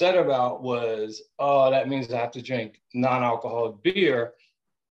upset about was, oh, that means I have to drink non-alcoholic beer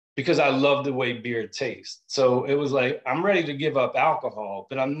because I love the way beer tastes. So it was like, I'm ready to give up alcohol,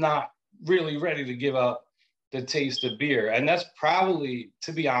 but I'm not really ready to give up the taste of beer. And that's probably,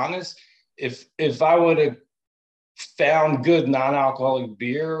 to be honest, if I would have found good non-alcoholic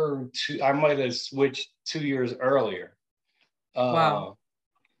beer, I might have switched 2 years earlier. Wow.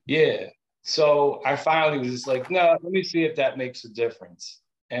 Yeah. So I finally was just like, no, let me see if that makes a difference.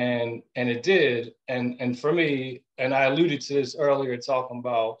 And it did. And for me, and I alluded to this earlier, talking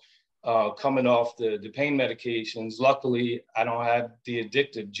about coming off the pain medications. Luckily, I don't have the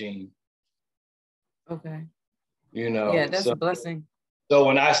addictive gene. Okay. You know, yeah, that's a blessing. So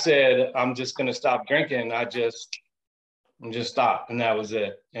when I said I'm just gonna stop drinking, I just stopped, and that was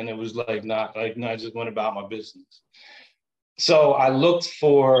it. And it was like not like no, I just went about my business. So I looked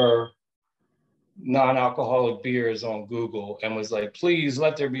for non-alcoholic beers on Google and was like, please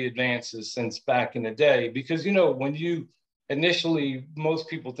let there be advances since back in the day. Because, you know, when you initially, most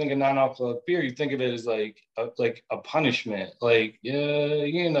people think of non-alcoholic beer, you think of it as like a punishment. Like, yeah,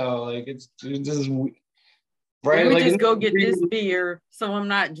 you know, like it's just, right? We like, just go get this beer, so I'm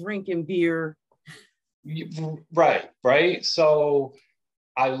not drinking beer. Right. So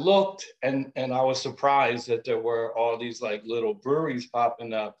I looked and I was surprised that there were all these like little breweries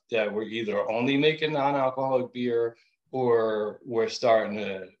popping up that were either only making non-alcoholic beer or were starting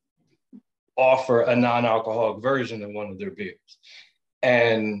to offer a non-alcoholic version of one of their beers.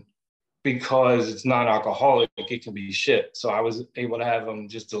 And because it's non-alcoholic, it can be shipped. So I was able to have them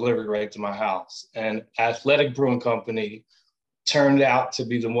just delivered right to my house. And Athletic Brewing Company turned out to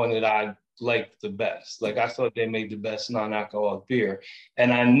be the one that I liked the best. Like I thought they made the best non-alcoholic beer.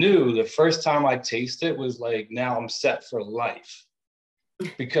 And I knew the first time I tasted it was like, now I'm set for life.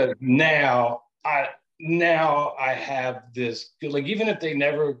 Because now now I have this, like, even if they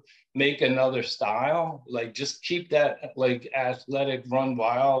never make another style, like just keep that like athletic run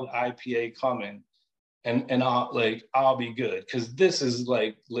wild IPA coming, and I'll be good, because this is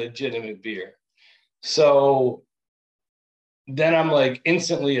like legitimate beer. So then I'm like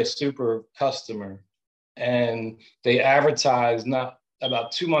instantly a super customer, and they advertised, not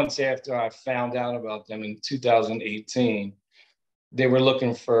about 2 months after I found out about them in 2018, they were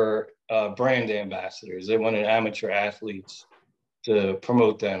looking for brand ambassadors. They wanted amateur athletes to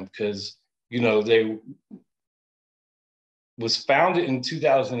promote them, because, they was founded in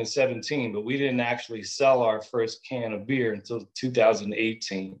 2017, but we didn't actually sell our first can of beer until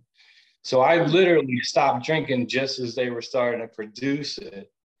 2018. So I literally stopped drinking just as they were starting to produce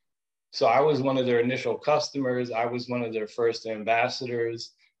it. So I was one of their initial customers. I was one of their first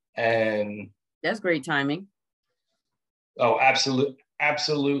ambassadors. And that's great timing. Oh,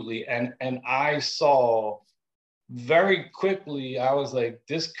 absolutely. And I saw very quickly, I was like,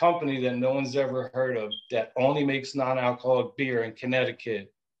 this company that no one's ever heard of, that only makes non-alcoholic beer in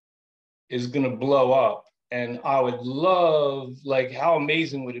Connecticut, is going to blow up. And I would love, like, how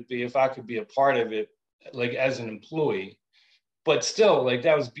amazing would it be if I could be a part of it, like, as an employee? But still, like,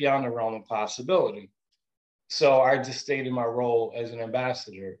 that was beyond the realm of possibility. So I just stayed in my role as an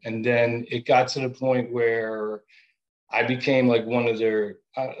ambassador. And then it got to the point where I became like one of their,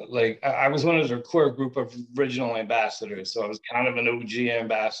 I was one of their core group of original ambassadors. So I was kind of an OG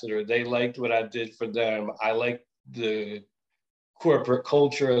ambassador. They liked what I did for them. I liked the corporate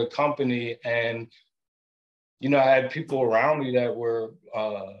culture of the company. And, I had people around me that were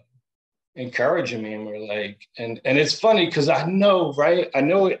encouraging me, and were like, and it's funny because I know, right? I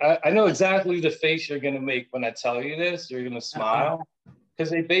know exactly the face you're going to make when I tell you this. You're going to smile,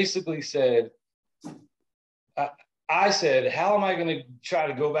 because they basically said, I said, how am I going to try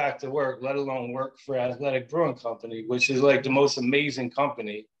to go back to work, let alone work for Athletic Brewing Company, which is like the most amazing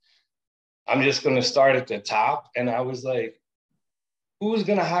company? I'm just going to start at the top. And I was like, who's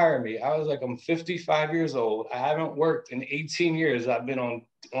going to hire me? I was like, I'm 55 years old. I haven't worked in 18 years. I've been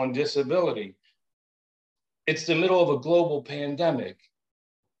on disability. It's the middle of a global pandemic.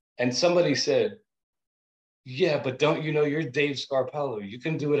 And somebody said, yeah, but don't you know you're Dave Scarpello? You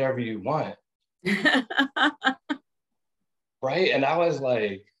can do whatever you want. Right? And I was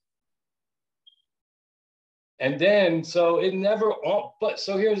like, and then, so it never, but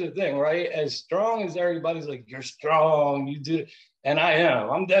so here's the thing, right? As strong as everybody's like, you're strong, you do, and I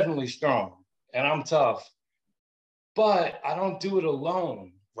am, I'm definitely strong, and I'm tough, but I don't do it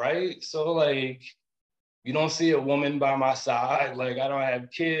alone, right? So like, you don't see a woman by my side, like I don't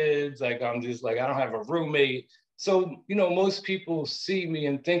have kids, like I'm just like, I don't have a roommate. So, most people see me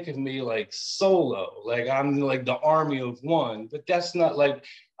and think of me like solo, like I'm like the army of one, but that's not, like,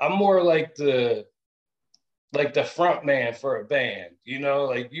 I'm more like the front man for a band,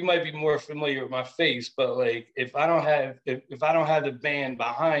 like you might be more familiar with my face, but like if I don't have the band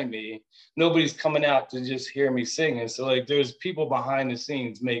behind me, nobody's coming out to just hear me singing. So like there's people behind the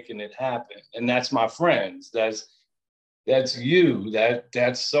scenes making it happen, and that's my friends. That's you.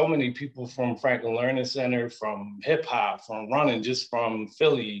 That's so many people from Franklin Learning Center, from hip hop, from running, just from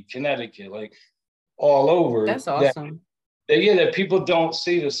Philly, Connecticut, like all over. That's awesome. That people don't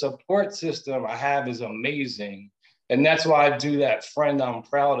see. The support system I have is amazing. And that's why I do that Friend I'm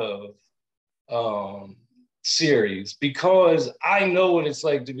Proud Of series, because I know what it's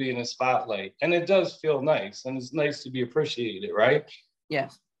like to be in a spotlight, and it does feel nice, and it's nice to be appreciated, right?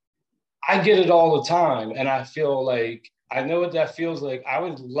 Yes. I get it all the time, and I feel like I know what that feels like. I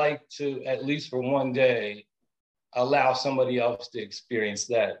would like to, at least for one day, allow somebody else to experience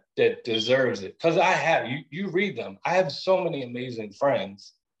that deserves it. Because I have, you read them. I have so many amazing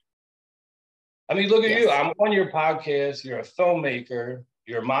friends. I mean, look at you. I'm on your podcast. You're a filmmaker.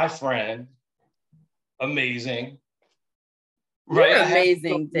 You're my friend. Amazing. You're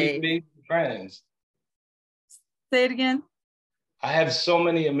amazing, Dave. Amazing friends. Say it again. I have so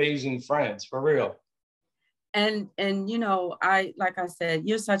many amazing friends, for real. And like I said,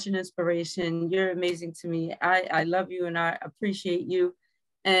 you're such an inspiration. You're amazing to me. I love you and I appreciate you.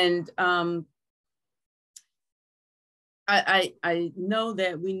 And I know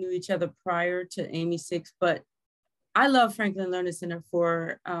that we knew each other prior to Amy Six, but I love Franklin Learning Center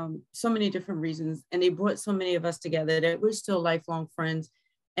for so many different reasons. And they brought so many of us together that we're still lifelong friends.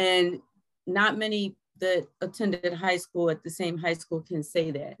 And not many that attended high school at the same high school can say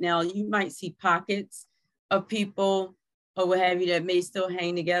that. Now, you might see pockets of people or what have you that may still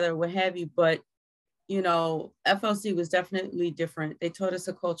hang together, what have you, but FLC was definitely different. They taught us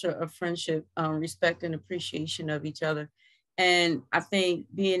a culture of friendship, respect, and appreciation of each other. And I think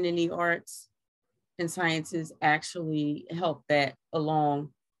being in the arts and Sciences actually helped that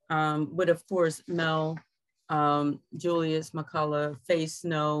along with, of course, Mel, Julius McCullough, Faye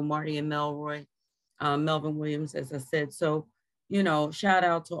Snow, Marty and Melroy, Melvin Williams, as I said. So, you know, shout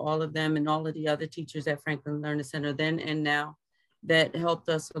out to all of them and all of the other teachers at Franklin Learning Center then and now that helped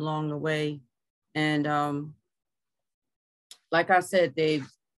us along the way. And like I said, Dave,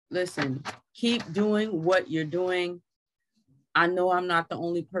 listen, keep doing what you're doing. I know I'm not the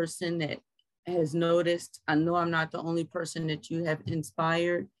only person that has noticed. I know I'm not the only person that you have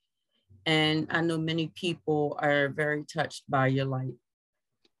inspired. And I know many people are very touched by your light.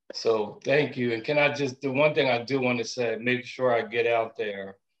 So thank you. And can I just, the one thing I do want to say, make sure I get out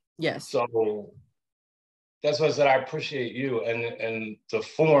there. Yes. So that's what I said. I appreciate you and the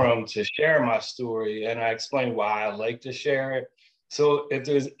forum to share my story. And I explained why I like to share it. So if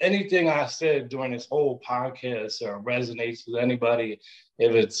there's anything I said during this whole podcast or resonates with anybody,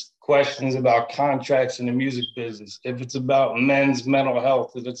 if it's questions about contracts in the music business, if it's about men's mental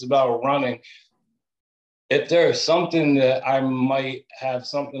health, if it's about running, if there's something that I might have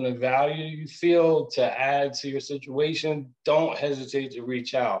something of value you feel to add to your situation, don't hesitate to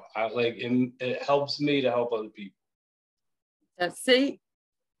reach out. It helps me to help other people. See,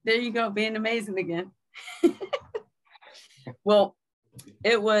 there you go, being amazing again. Well,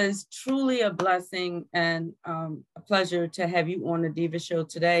 it was truly a blessing and a pleasure to have you on the Diva Show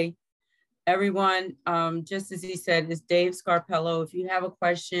today. Everyone, just as he said, it's Dave Scarpello. If you have a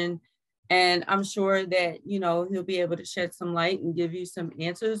question, and I'm sure that, you know, he'll be able to shed some light and give you some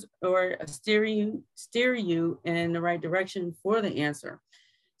answers or steer you in the right direction for the answer.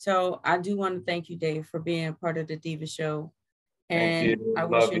 So I do want to thank you, Dave, for being part of the Diva Show. And I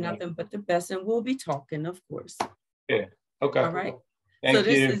wish you nothing but the best. And we'll be talking, of course. Yeah. Okay. All right. Thank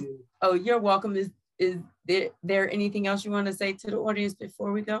you. Oh, you're welcome. Is there anything else you want to say to the audience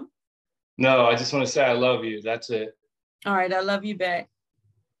before we go? No, I just want to say I love you. That's it. All right. I love you back.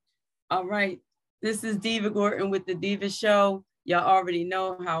 All right. This is Diva Gorton with the Diva Show. Y'all already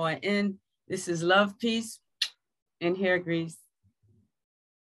know how I end. This is love, peace, and hair grease.